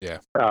 Yeah.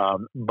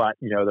 But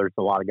there's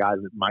a lot of guys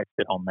that might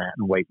sit on that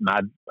and wait. And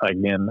I'd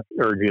again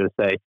urge you to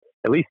say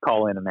at least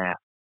call in and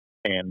ask,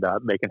 and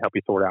they can help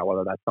you sort out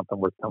whether that's something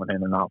worth coming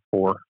in or not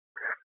for.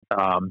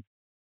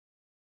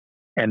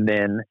 And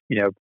then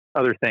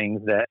other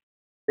things that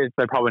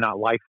they're probably not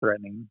life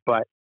threatening,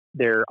 but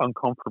they're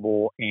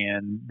uncomfortable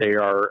and they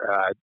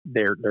are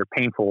they're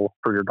painful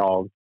for your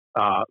dog.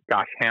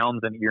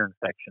 Hounds and ear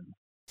infections.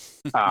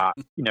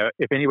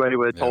 If anybody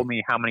would have told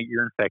me how many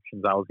ear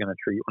infections I was going to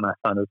treat when I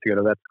signed up to go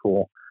to vet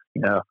school,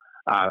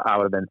 I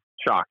would have been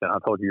shocked, and I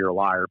told you you're a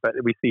liar. But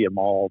we see them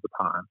all the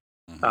time.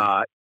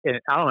 Mm-hmm. And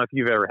I don't know if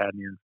you've ever had an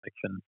ear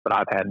infection, but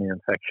I've had an ear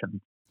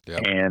infection,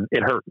 Yep. and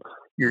it hurts.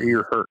 Your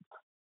ear hurts.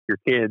 Your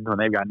kids, when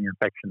they've got an ear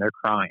infection, they're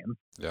crying.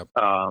 Yep.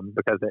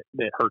 Because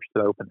it hurts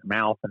to open their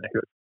mouth and it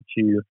hurts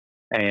you.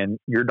 And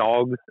your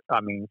dogs,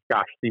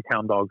 these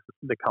hound dogs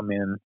that come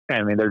in,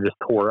 they're just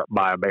tore up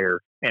by a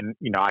bear. And,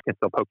 I can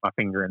still poke my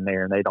finger in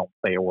there and they don't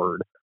say a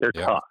word. They're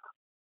tough.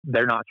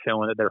 They're not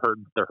showing that they're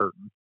hurting. They're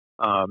hurting.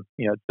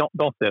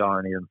 Don't sit on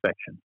an ear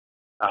infection.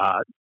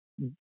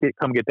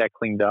 Come get that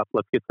cleaned up.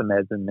 Let's get some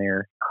meds in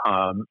there.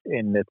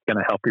 And it's going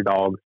to help your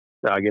dog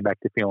get back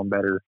to feeling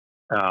better.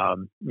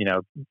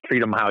 Treat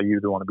them how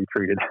you'd want to be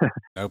treated.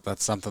 Nope,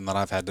 that's something that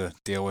I've had to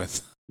deal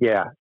with.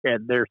 Yeah,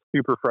 and they're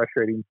super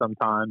frustrating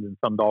sometimes, and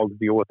some dogs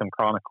deal with them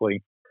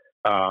chronically.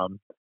 But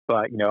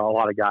a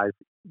lot of guys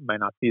may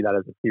not see that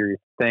as a serious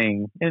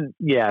thing. And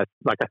yeah,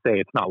 like I say,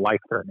 it's not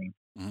life threatening,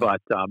 Mm-hmm.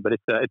 but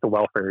it's a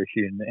welfare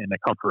issue and a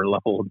comfort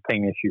level and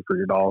pain issue for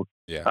your dog.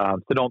 Yeah.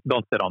 So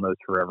don't sit on those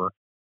forever.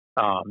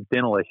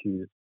 Dental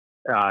issues,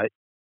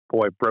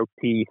 broke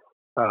teeth,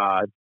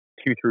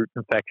 tooth root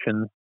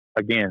infections.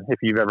 Again, if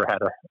you've ever had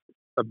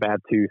a bad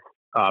tooth,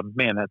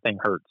 man, that thing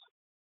hurts,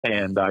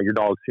 and your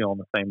dog's feeling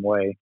the same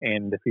way.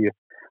 And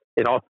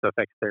it also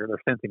affects their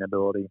sensing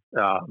ability.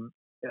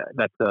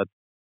 That's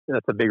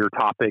a bigger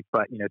topic,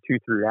 but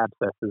tooth root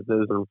abscesses,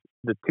 those are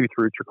the tooth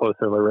roots are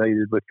closely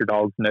related with your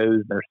dog's nose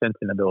and their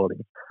sensing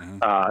ability.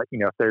 Mm-hmm.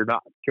 If they're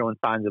not showing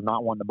signs of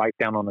not wanting to bite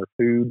down on their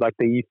food like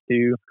they used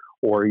to,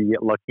 or you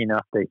get lucky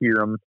enough to hear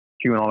them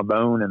chewing on a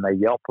bone and they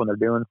yelp when they're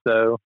doing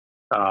so.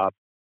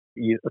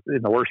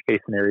 In the worst case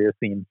scenario,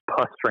 seeing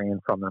pus straining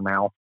from their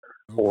mouth,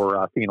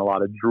 or seeing a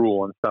lot of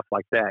drool and stuff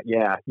like that.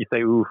 Yeah, you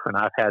say oof, and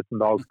I've had some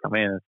dogs come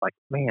in and it's like,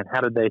 man,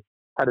 how did they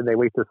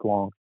wait this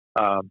long?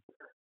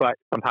 But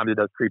sometimes it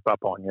does creep up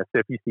on you. So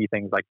if you see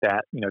things like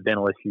that,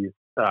 dental issues,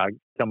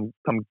 come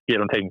get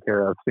them taken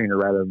care of sooner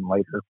rather than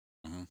later.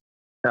 Mm-hmm.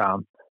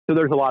 So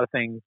there's a lot of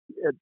things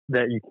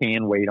that you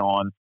can wait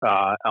on.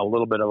 A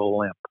little bit of a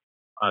limp,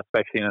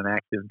 especially in an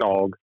active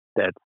dog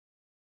that's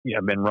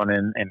been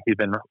running and he's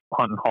been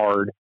hunting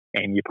hard,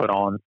 and you put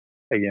on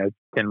 10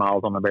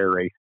 miles on the bear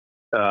race.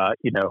 That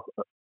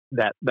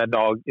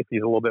dog, if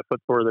he's a little bit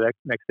footsore the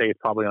next day, it's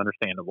probably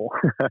understandable.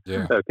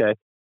 Yeah. Okay.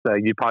 So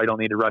you probably don't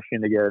need to rush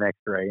in to get an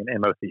X-ray,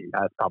 and most of you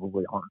guys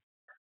probably aren't.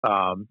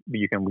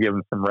 You can give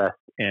them some rest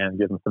and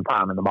give them some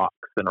time in the box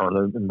or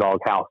the dog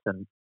house,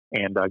 and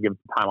give them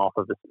some time off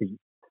of the seat.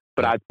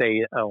 But I'd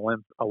say a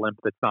limp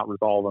that's not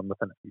resolving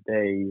within a few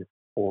days,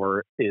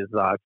 or is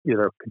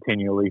either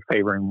continually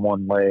favoring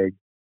one leg,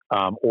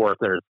 or if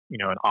there's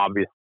an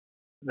obvious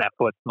that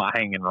foot's not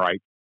hanging right,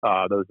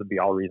 those would be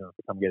all reasons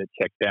to come get it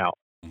checked out.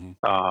 Mm-hmm.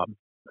 A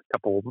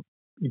couple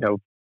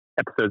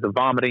episodes of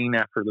vomiting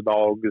after the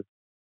dog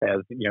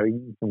has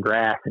eaten some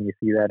grass, and you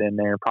see that in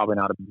there, probably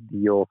not a big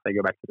deal if they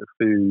go back to their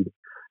food.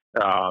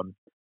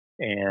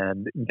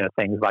 And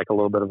things like a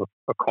little bit of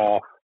a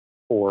cough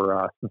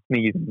or some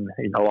sneezing,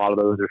 a lot of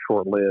those are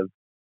short-lived.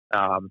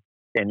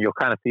 And you'll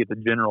kind of see the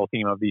general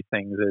theme of these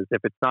things is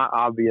if it's not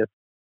obvious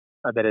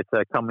that it's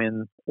a come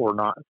in or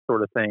not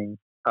sort of thing,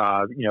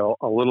 a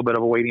little bit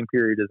of a waiting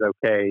period is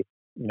okay.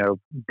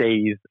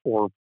 Days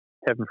or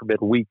heaven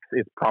forbid weeks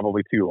is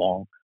probably too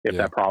long if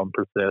that problem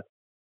persists.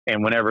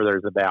 And whenever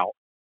there's a doubt,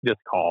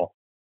 just call.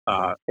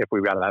 If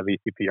we've got that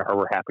VCPR,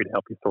 we're happy to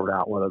help you sort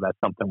out whether that's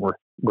something worth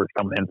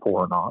coming in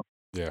for or not.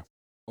 Yeah.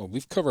 Well,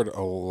 we've covered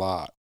a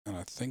lot, and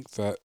I think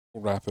that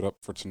will wrap it up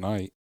for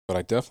tonight. But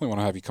I definitely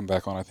want to have you come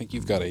back on. I think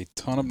you've got a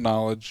ton of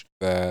knowledge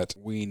that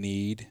we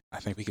need. I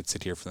think we could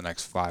sit here for the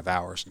next 5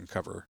 hours and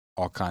cover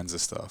all kinds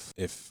of stuff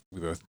if we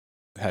both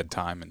had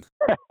time. And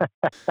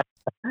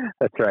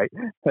that's right.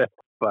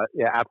 But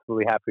yeah,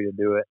 absolutely happy to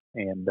do it.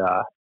 And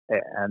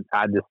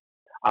I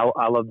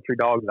love the 3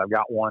 dogs. I've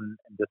got one,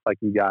 just like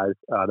you guys.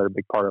 They're a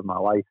big part of my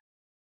life.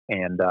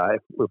 And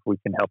if we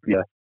can help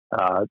you,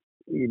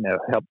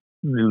 help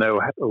know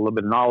a little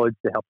bit of knowledge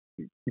to help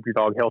keep your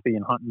dog healthy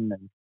and hunting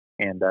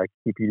and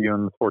keep you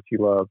doing the sports you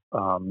love,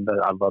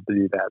 I'd love to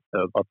do that.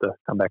 So I'd love to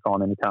come back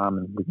on anytime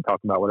and we can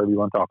talk about whatever you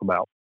want to talk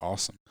about.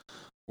 Awesome.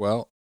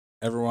 Well,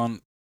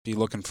 everyone, be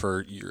looking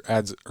for your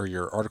ads or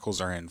your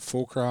articles are in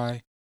Full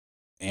Cry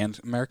and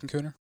American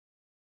Cooner.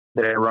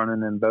 They're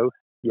running in both.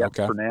 Yep.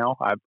 Okay. For now,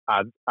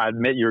 I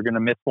admit you're going to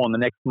miss one the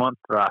next month.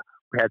 We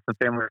had some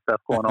family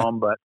stuff going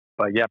on, but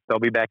yep, they'll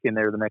be back in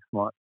there the next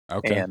month.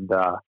 Okay. And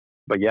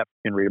but yep,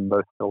 you can read them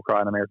both, Full Cry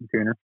and American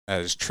Cooner.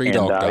 That is Tree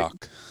Dog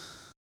Doc.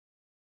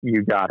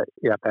 You got it.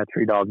 Yeah, at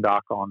Tree Dog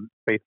Doc on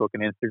Facebook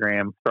and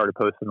Instagram. Started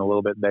posting a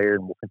little bit there,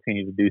 and we'll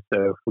continue to do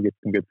so if we get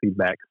some good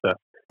feedback. So,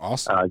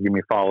 Awesome. give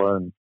me a follow,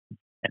 and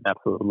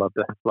absolutely love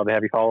to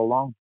have you follow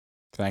along.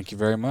 Thank you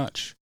very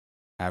much.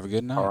 Have a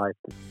good night. All right.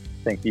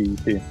 Thank you. You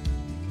too.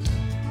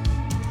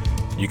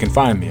 You can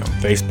find me on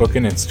Facebook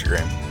and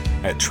Instagram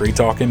at Tree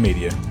Talking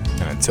Media.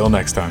 And until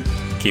next time,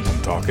 keep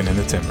them talking in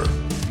the timber.